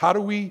victorious? How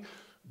do we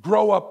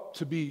grow up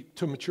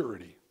to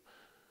maturity?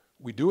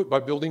 We do it by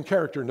building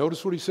character.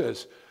 Notice what he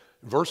says.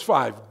 Verse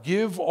 5,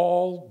 give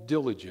all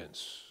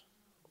diligence.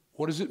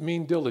 What does it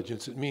mean,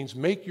 diligence? It means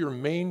make your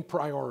main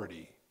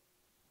priority.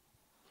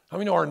 How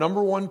many know our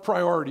number one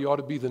priority ought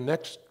to be the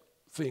next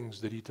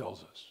things that he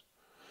tells us?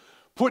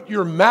 Put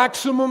your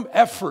maximum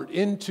effort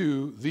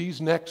into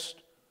these next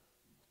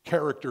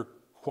character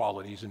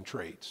qualities and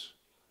traits,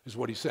 is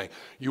what he's saying.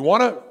 You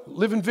want to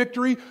live in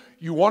victory?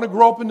 You want to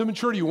grow up into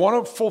maturity? You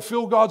want to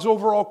fulfill God's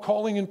overall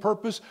calling and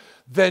purpose?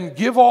 Then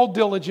give all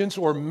diligence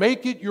or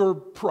make it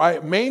your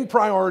main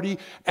priority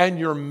and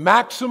your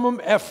maximum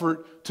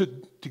effort to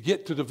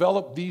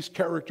develop these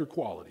character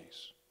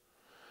qualities.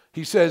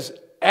 He says,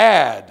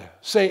 add.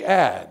 Say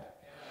add.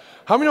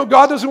 How many know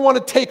God doesn't want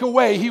to take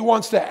away? He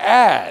wants to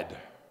add.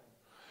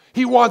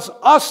 He wants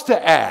us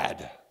to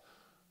add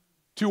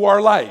to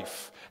our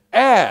life.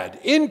 Add,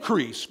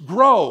 increase,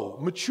 grow,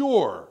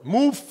 mature,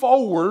 move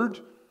forward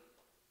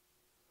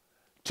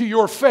to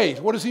your faith.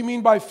 What does he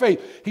mean by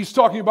faith? He's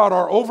talking about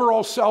our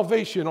overall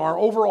salvation, our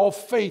overall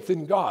faith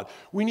in God.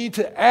 We need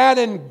to add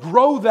and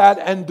grow that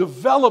and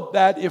develop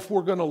that if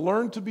we're going to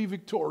learn to be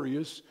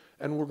victorious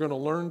and we're going to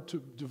learn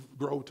to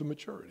grow to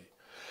maturity.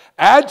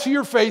 Add to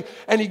your faith,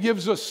 and he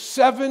gives us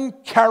 7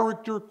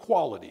 character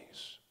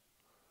qualities.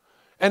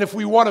 And if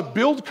we want to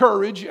build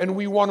courage and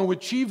we want to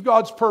achieve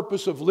God's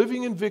purpose of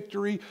living in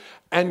victory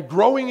and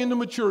growing into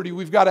maturity,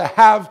 we've got to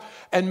have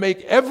and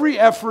make every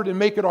effort and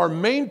make it our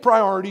main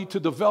priority to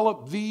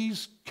develop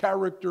these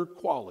character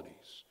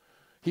qualities.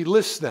 He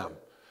lists them.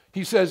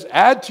 He says,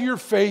 add to your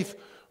faith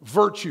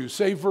virtue.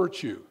 Say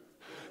virtue.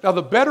 Now,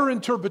 the better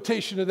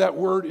interpretation of that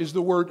word is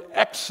the word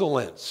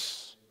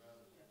excellence.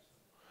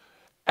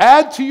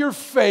 Add to your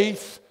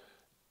faith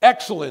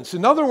excellence.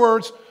 In other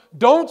words,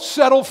 don't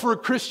settle for a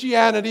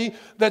Christianity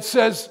that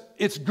says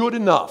it's good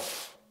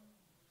enough.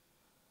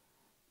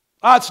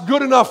 It's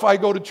good enough I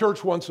go to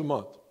church once a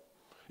month.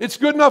 It's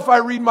good enough I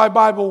read my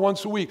Bible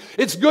once a week.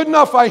 It's good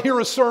enough I hear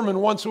a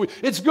sermon once a week.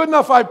 It's good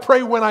enough I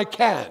pray when I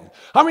can.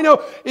 How many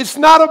know it's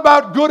not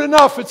about good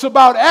enough, it's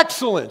about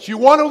excellence. You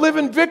want to live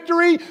in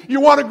victory? You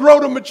want to grow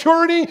to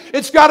maturity?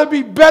 It's got to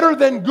be better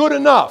than good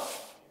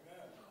enough.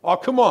 Oh,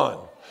 come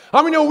on.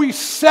 How many know we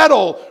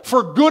settle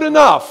for good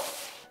enough?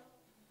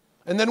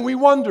 And then we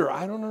wonder,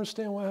 I don't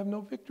understand why I have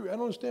no victory. I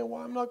don't understand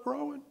why I'm not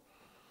growing.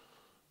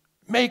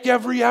 Make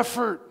every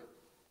effort.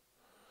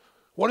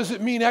 What does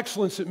it mean,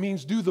 excellence? It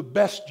means do the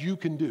best you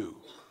can do.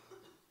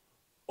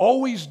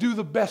 Always do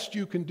the best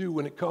you can do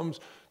when it comes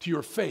to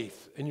your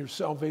faith and your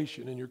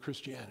salvation and your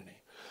Christianity.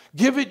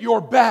 Give it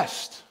your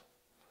best.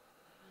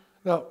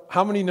 Now,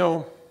 how many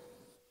know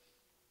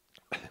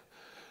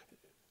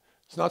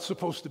it's not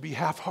supposed to be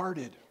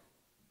half-hearted?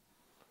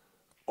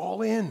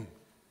 All in.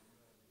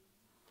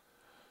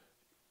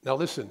 Now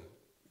listen,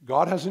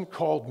 God hasn't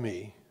called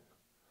me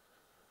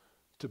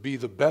to be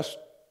the best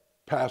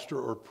pastor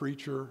or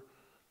preacher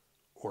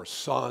or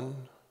son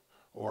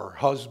or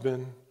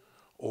husband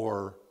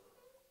or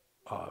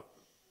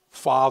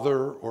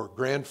father or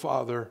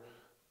grandfather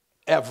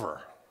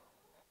ever.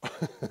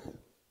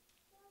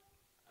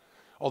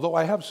 Although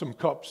I have some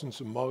cups and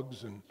some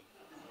mugs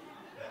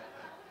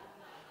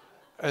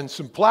and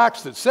some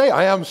plaques that say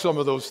I am some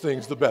of those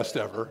things the best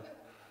ever.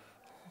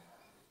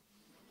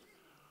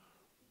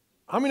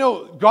 I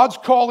mean, God's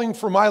calling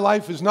for my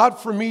life is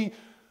not for me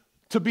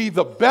to be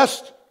the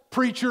best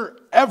preacher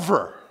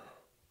ever,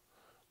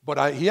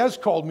 but He has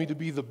called me to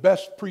be the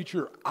best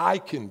preacher I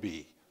can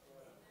be.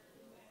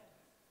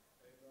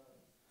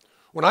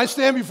 When I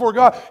stand before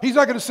God, He's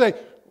not going to say,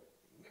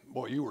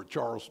 boy,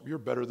 you're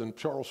better than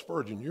Charles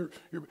Spurgeon.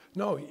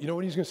 No, you know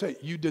what He's going to say?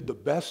 You did the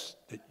best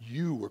that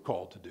you were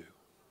called to do.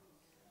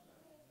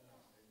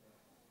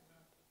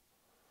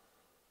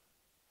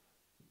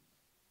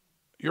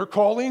 Your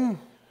calling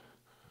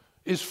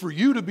is for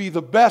you to be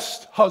the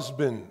best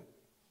husband.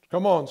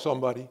 Come on,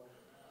 somebody.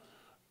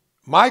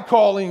 My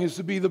calling is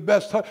to be the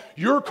best.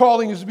 Your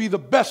calling is to be the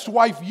best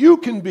wife you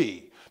can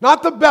be.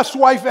 Not the best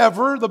wife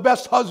ever, the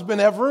best husband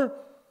ever.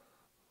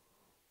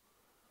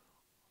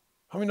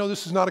 How many know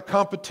this is not a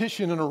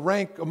competition and a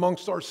rank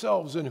amongst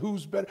ourselves and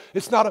who's better?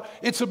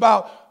 It's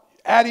about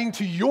adding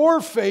to your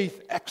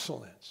faith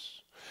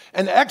excellence.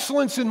 And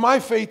excellence in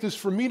my faith is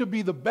for me to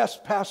be the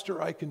best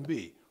pastor I can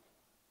be.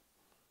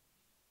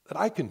 That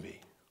I can be.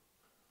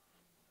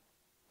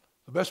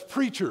 The best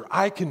preacher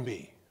I can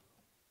be.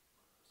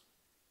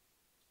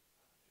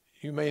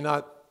 You may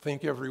not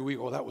think every week,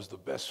 oh, that was the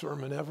best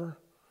sermon ever.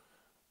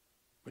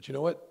 But you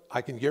know what?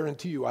 I can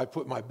guarantee you I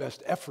put my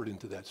best effort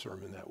into that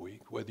sermon that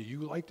week, whether you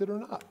liked it or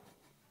not.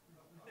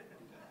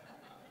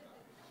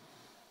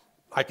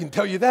 I can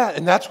tell you that,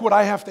 and that's what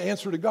I have to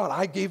answer to God.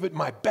 I gave it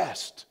my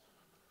best.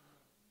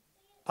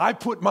 I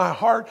put my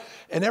heart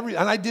and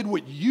I did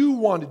what you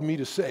wanted me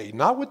to say,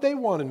 not what they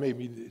wanted me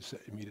to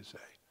say.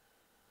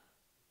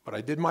 But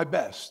I did my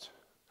best,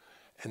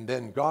 and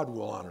then God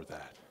will honor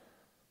that.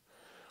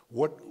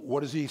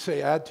 What does he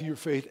say? Add to your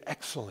faith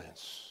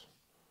excellence.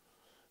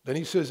 Then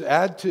he says,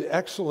 add to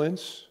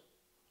excellence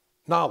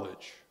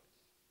knowledge.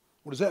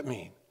 What does that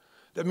mean?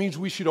 That means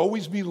we should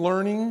always be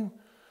learning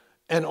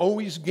and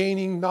always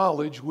gaining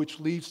knowledge, which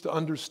leads to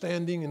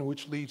understanding and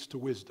which leads to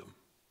wisdom.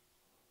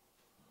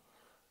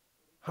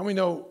 How many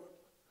know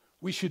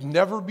we should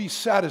never be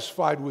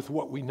satisfied with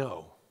what we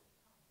know?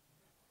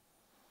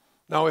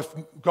 Now, if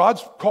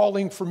God's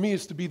calling for me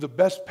is to be the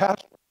best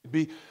pastor,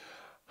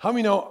 how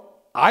many know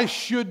I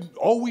should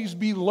always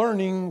be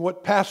learning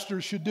what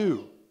pastors should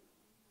do?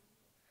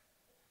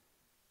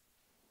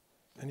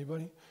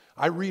 Anybody?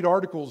 I read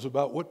articles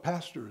about what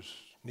pastors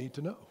need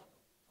to know.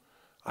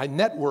 I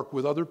network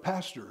with other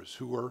pastors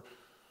who are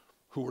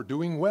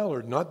doing well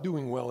or not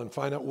doing well and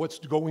find out what's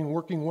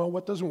working well,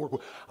 what doesn't work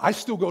well. I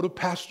still go to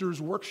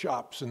pastors'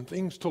 workshops and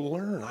things to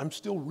learn. I'm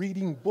still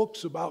reading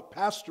books about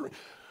pastoring.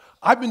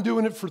 I've been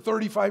doing it for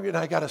 35 years,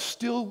 and I got to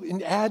still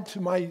add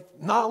to my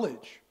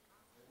knowledge.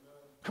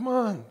 Come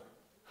on.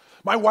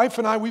 My wife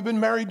and I, we've been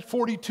married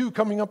 42,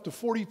 coming up to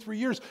 43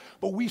 years,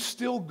 but we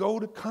still go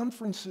to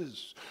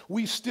conferences.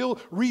 We still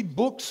read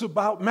books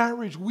about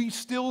marriage. We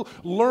still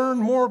learn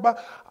more about...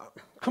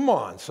 Come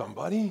on,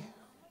 somebody.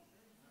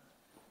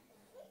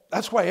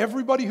 That's why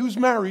everybody who's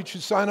married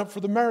should sign up for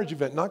the marriage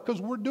event, not because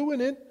we're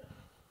doing it,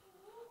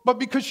 but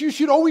because you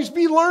should always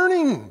be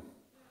learning.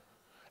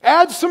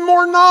 Add some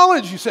more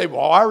knowledge. You say,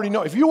 well, I already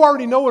know. If you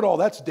already know it all,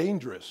 that's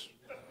dangerous.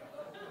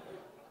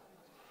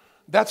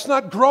 That's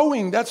not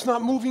growing. That's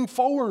not moving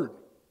forward.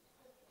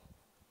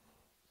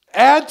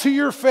 Add to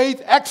your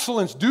faith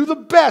excellence. Do the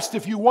best.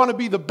 If you want to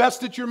be the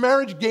best at your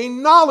marriage,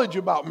 gain knowledge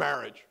about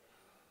marriage.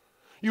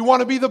 You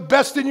want to be the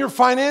best in your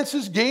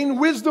finances, gain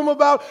wisdom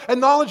about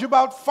and knowledge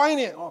about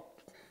finance. Oh,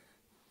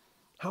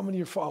 how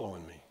many are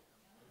following me?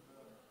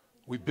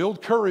 We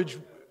build courage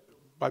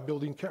by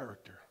building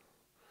character.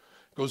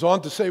 Goes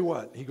on to say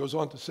what? He goes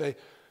on to say,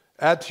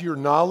 add to your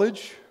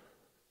knowledge.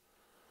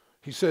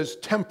 He says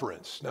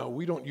temperance. Now,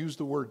 we don't use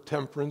the word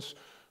temperance.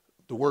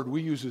 The word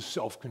we use is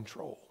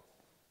self-control.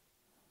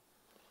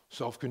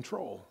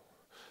 Self-control.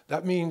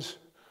 That means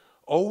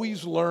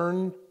always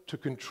learn to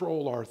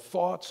control our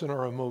thoughts and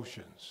our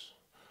emotions.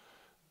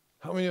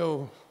 How many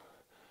know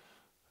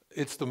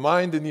it's the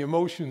mind and the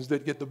emotions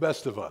that get the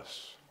best of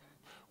us?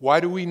 Why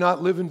do we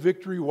not live in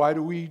victory? Why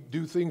do we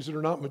do things that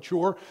are not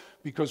mature?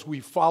 Because we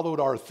followed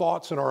our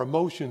thoughts and our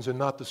emotions and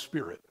not the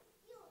Spirit.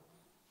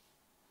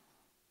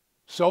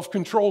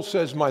 Self-control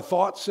says, my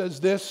thought says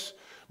this.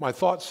 My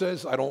thought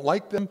says, I don't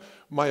like them.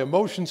 My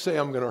emotions say,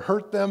 I'm going to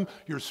hurt them.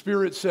 Your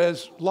spirit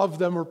says, love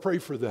them or pray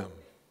for them.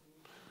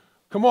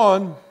 Come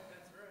on.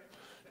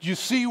 Do you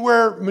see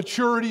where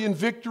maturity and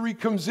victory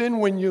comes in?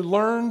 When you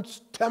learn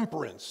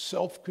temperance,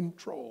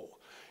 self-control.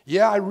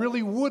 Yeah, I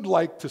really would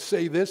like to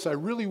say this. I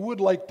really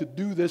would like to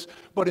do this.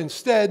 But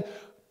instead,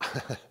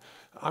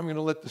 I'm going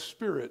to let the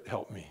Spirit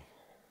help me.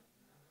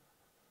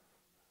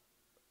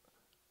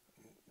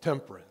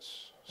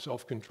 Temperance,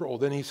 self-control.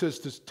 Then he says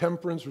to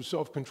temperance or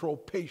self-control,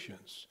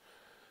 patience.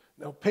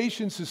 Now,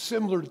 patience is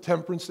similar to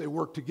temperance. They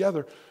work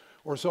together.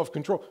 Or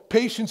self-control.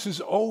 Patience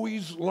is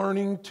always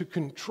learning to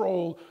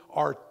control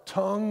our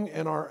tongue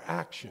and our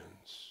actions.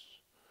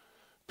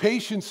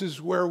 Patience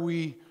is where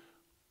we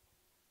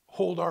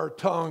hold our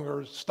tongue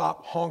or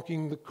stop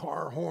honking the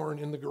car horn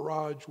in the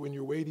garage when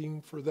you're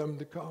waiting for them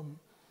to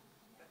come.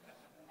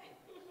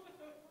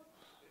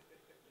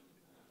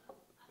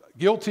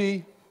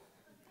 Guilty.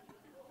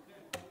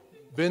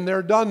 Been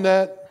there, done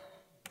that.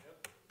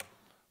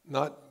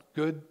 Not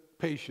good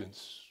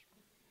patience.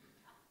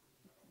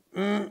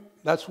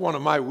 That's one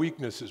of my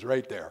weaknesses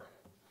right there.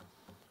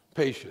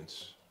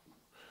 Patience.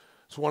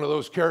 It's one of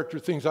those character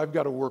things I've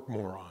got to work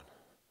more on.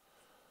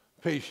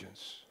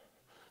 Patience.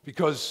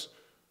 Because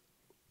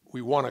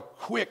we want a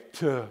quick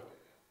to,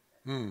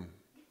 And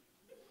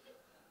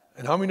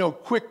how many know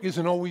quick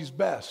isn't always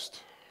best?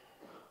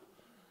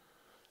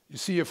 You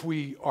see, if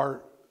we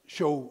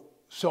show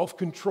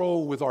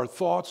self-control with our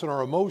thoughts and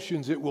our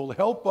emotions. It will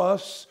help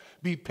us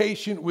be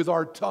patient with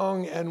our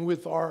tongue and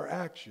with our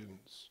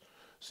actions.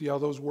 See how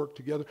those work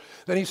together?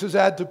 Then he says,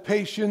 add to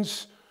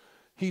patience,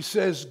 he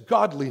says,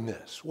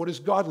 godliness. What is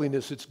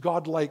godliness? It's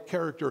godlike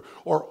character,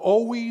 or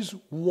always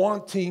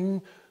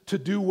wanting to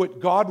do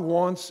what God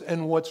wants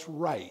and what's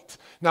right.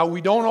 Now,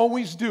 we don't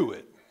always do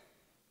it.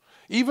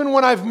 Even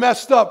when I've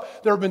messed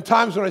up, there have been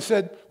times when I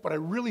said, but I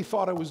really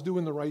thought I was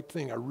doing the right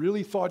thing. I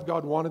really thought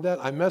God wanted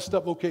that. I messed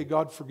up. Okay,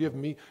 God, forgive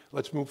me.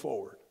 Let's move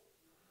forward.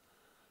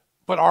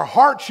 But our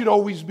heart should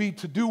always be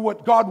to do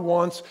what God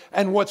wants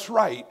and what's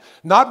right,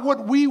 not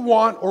what we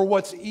want or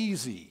what's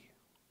easy.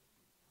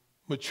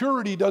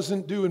 Maturity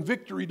doesn't do, and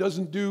victory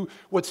doesn't do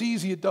what's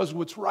easy, it does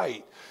what's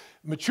right.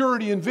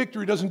 Maturity and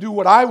victory doesn't do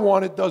what I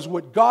want, it does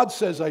what God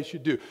says I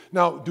should do.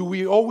 Now, do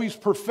we always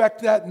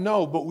perfect that?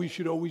 No, but we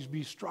should always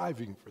be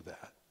striving for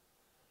that.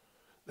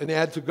 And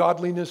add to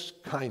godliness,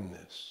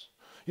 kindness.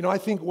 You know, I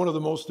think one of the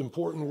most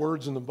important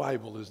words in the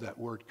Bible is that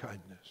word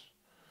kindness.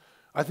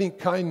 I think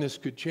kindness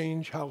could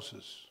change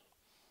houses,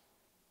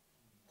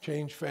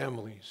 change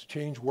families,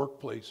 change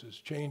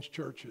workplaces, change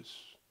churches,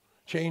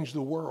 change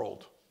the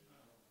world.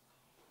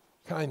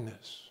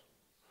 Kindness.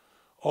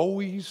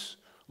 Always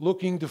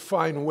looking to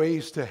find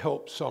ways to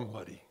help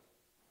somebody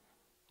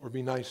or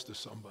be nice to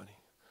somebody.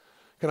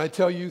 Can I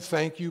tell you,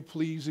 thank you,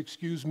 please,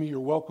 excuse me, you're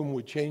welcome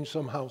would change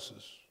some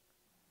houses,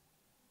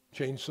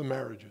 change some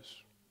marriages.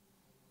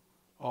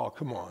 Oh,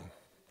 come on.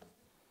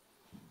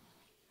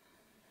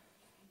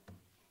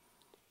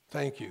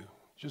 Thank you.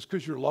 Just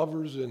because you're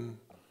lovers and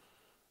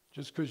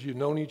just because you've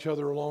known each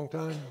other a long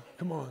time,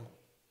 come on.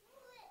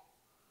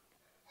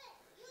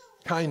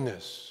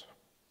 Kindness.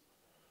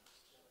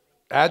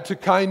 Add to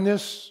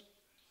kindness,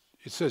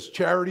 it says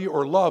charity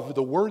or love.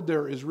 The word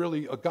there is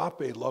really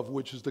agape love,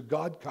 which is the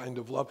God kind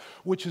of love,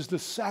 which is the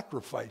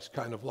sacrifice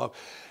kind of love.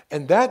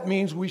 And that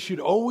means we should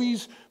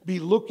always be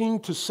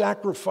looking to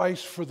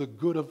sacrifice for the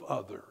good of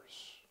others.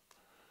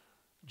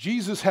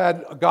 Jesus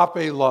had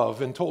agape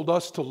love and told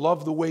us to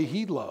love the way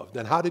he loved.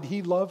 And how did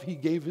he love? He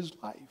gave his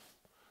life.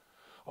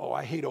 Oh,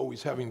 I hate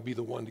always having to be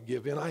the one to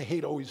give in. I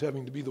hate always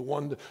having to be the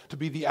one to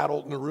be the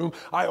adult in the room.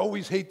 I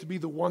always hate to be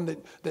the one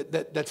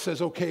that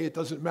says, okay, it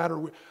doesn't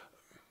matter.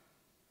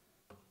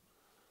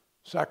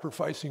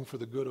 Sacrificing for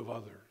the good of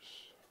others.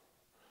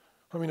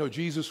 How many know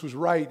Jesus was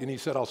right and he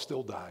said, I'll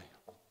still die?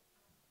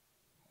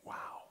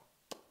 Wow.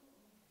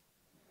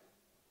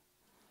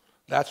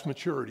 That's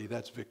maturity.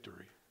 That's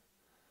victory.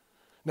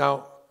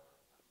 Now,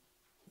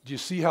 do you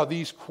see how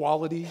these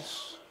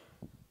qualities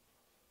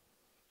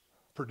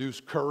produce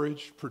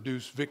courage,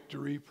 produce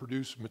victory,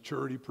 produce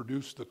maturity,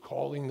 produce the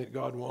calling that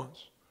God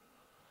wants?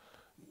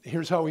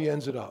 Here's how he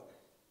ends it up.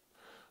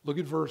 Look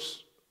at the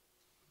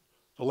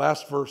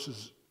last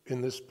verses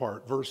in this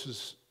part,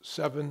 verses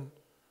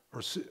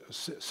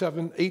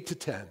 8 to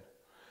 10.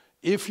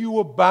 If you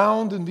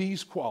abound in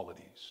these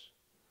qualities,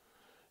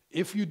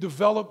 if you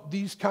develop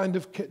this kind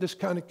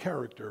of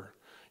character,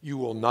 you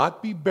will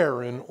not be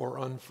barren or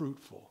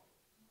unfruitful.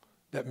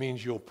 That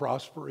means you'll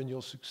prosper and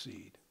you'll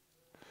succeed.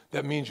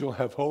 That means you'll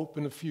have hope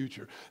in the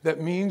future. That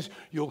means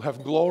you'll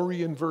have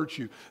glory and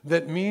virtue.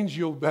 That means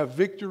you'll have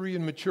victory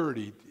and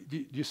maturity.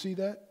 Do you see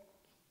that?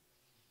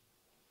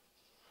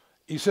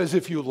 He says,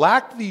 if you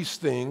lack these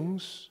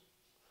things,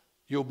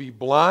 you'll be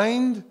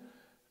blind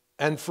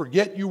and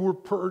forget you were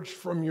purged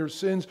from your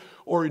sins.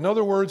 Or in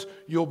other words,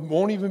 you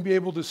won't even be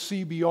able to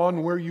see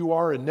beyond where you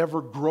are and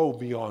never grow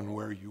beyond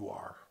where you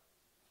are.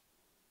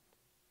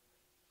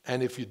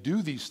 And if you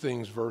do these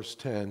things, verse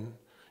 10,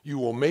 you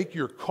will make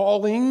your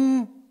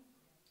calling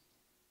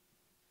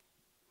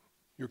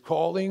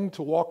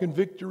to walk in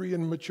victory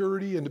and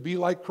maturity and to be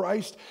like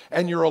Christ,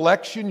 and your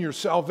election, your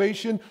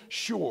salvation,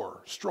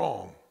 sure,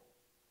 strong,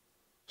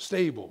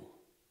 stable,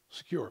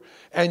 secure.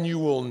 And you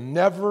will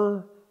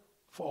never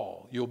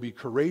fall. You'll be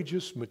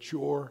courageous,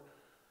 mature,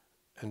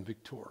 and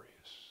victorious.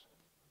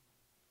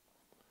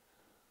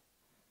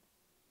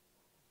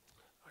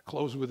 I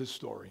close with this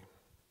story.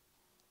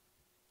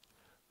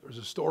 There's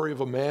a story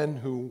of a man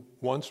who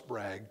once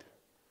bragged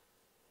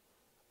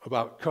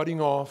about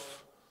cutting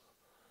off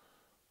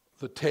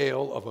the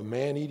tail of a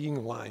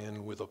man-eating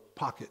lion with a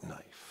pocket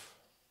knife.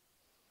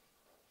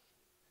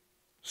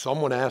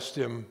 Someone asked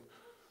him,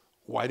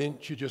 why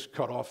didn't you just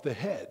cut off the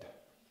head?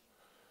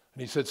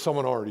 And he said,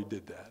 someone already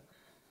did that.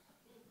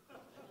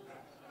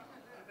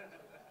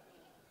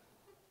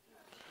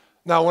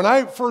 Now, when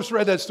I first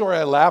read that story,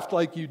 I laughed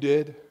like you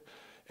did,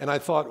 and I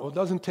thought, well, it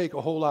doesn't take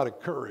a whole lot of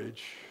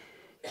courage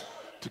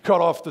to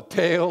cut off the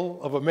tail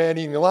of a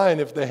man-eating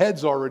lion if the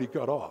head's already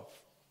cut off.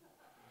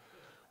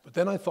 But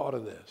then I thought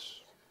of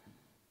this.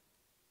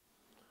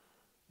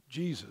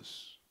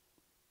 Jesus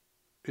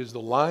is the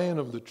Lion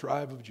of the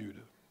tribe of Judah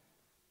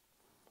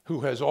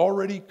who has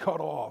already cut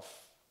off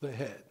the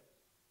head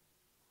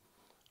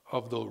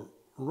of the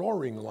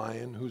roaring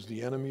lion who's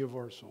the enemy of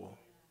our soul.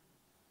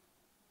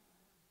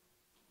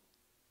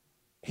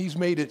 He's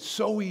made it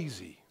so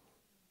easy.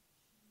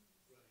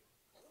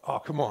 Oh,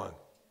 come on.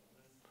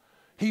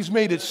 He's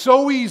made it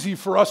so easy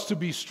for us to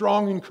be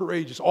strong and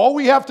courageous. All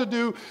we have to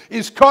do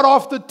is cut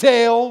off the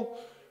tail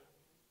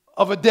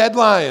of a dead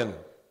lion.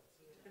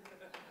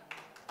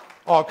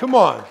 Oh, come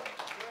on.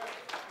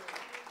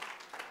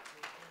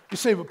 You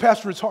say, but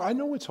Pastor, it's hard. I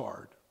know it's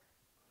hard.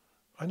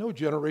 I know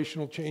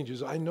generational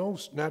changes. I know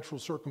natural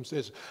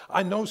circumstances.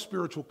 I know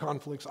spiritual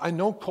conflicts. I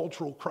know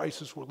cultural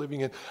crisis we're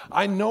living in.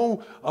 I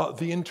know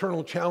the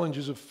internal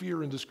challenges of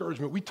fear and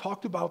discouragement. We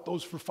talked about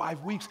those for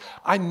 5 weeks.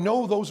 I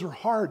know those are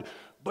hard,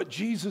 but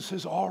Jesus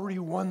has already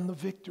won the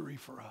victory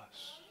for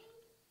us.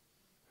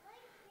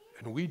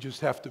 And we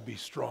just have to be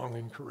strong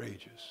and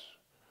courageous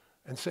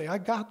and say, I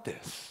got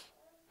this.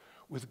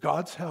 With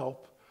God's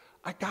help,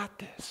 I got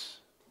this.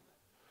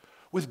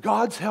 With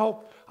God's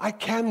help, I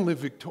can live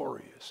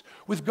victorious.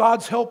 With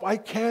God's help, I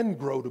can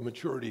grow to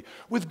maturity.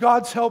 With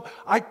God's help,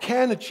 I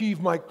can achieve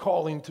my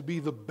calling to be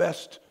the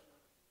best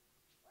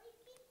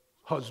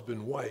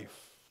husband,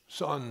 wife,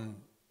 son,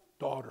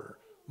 daughter,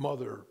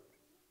 mother,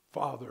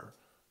 father,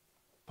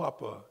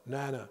 papa,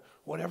 nana,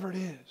 whatever it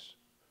is.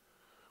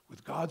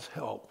 With God's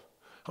help,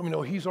 how many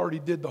know He's already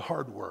did the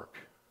hard work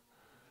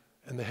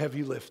and the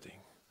heavy lifting?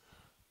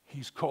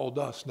 He's called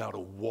us now to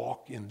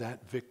walk in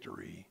that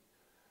victory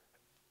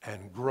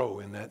and grow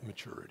in that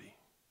maturity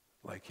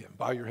like Him.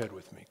 Bow your head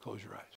with me. Close your eyes.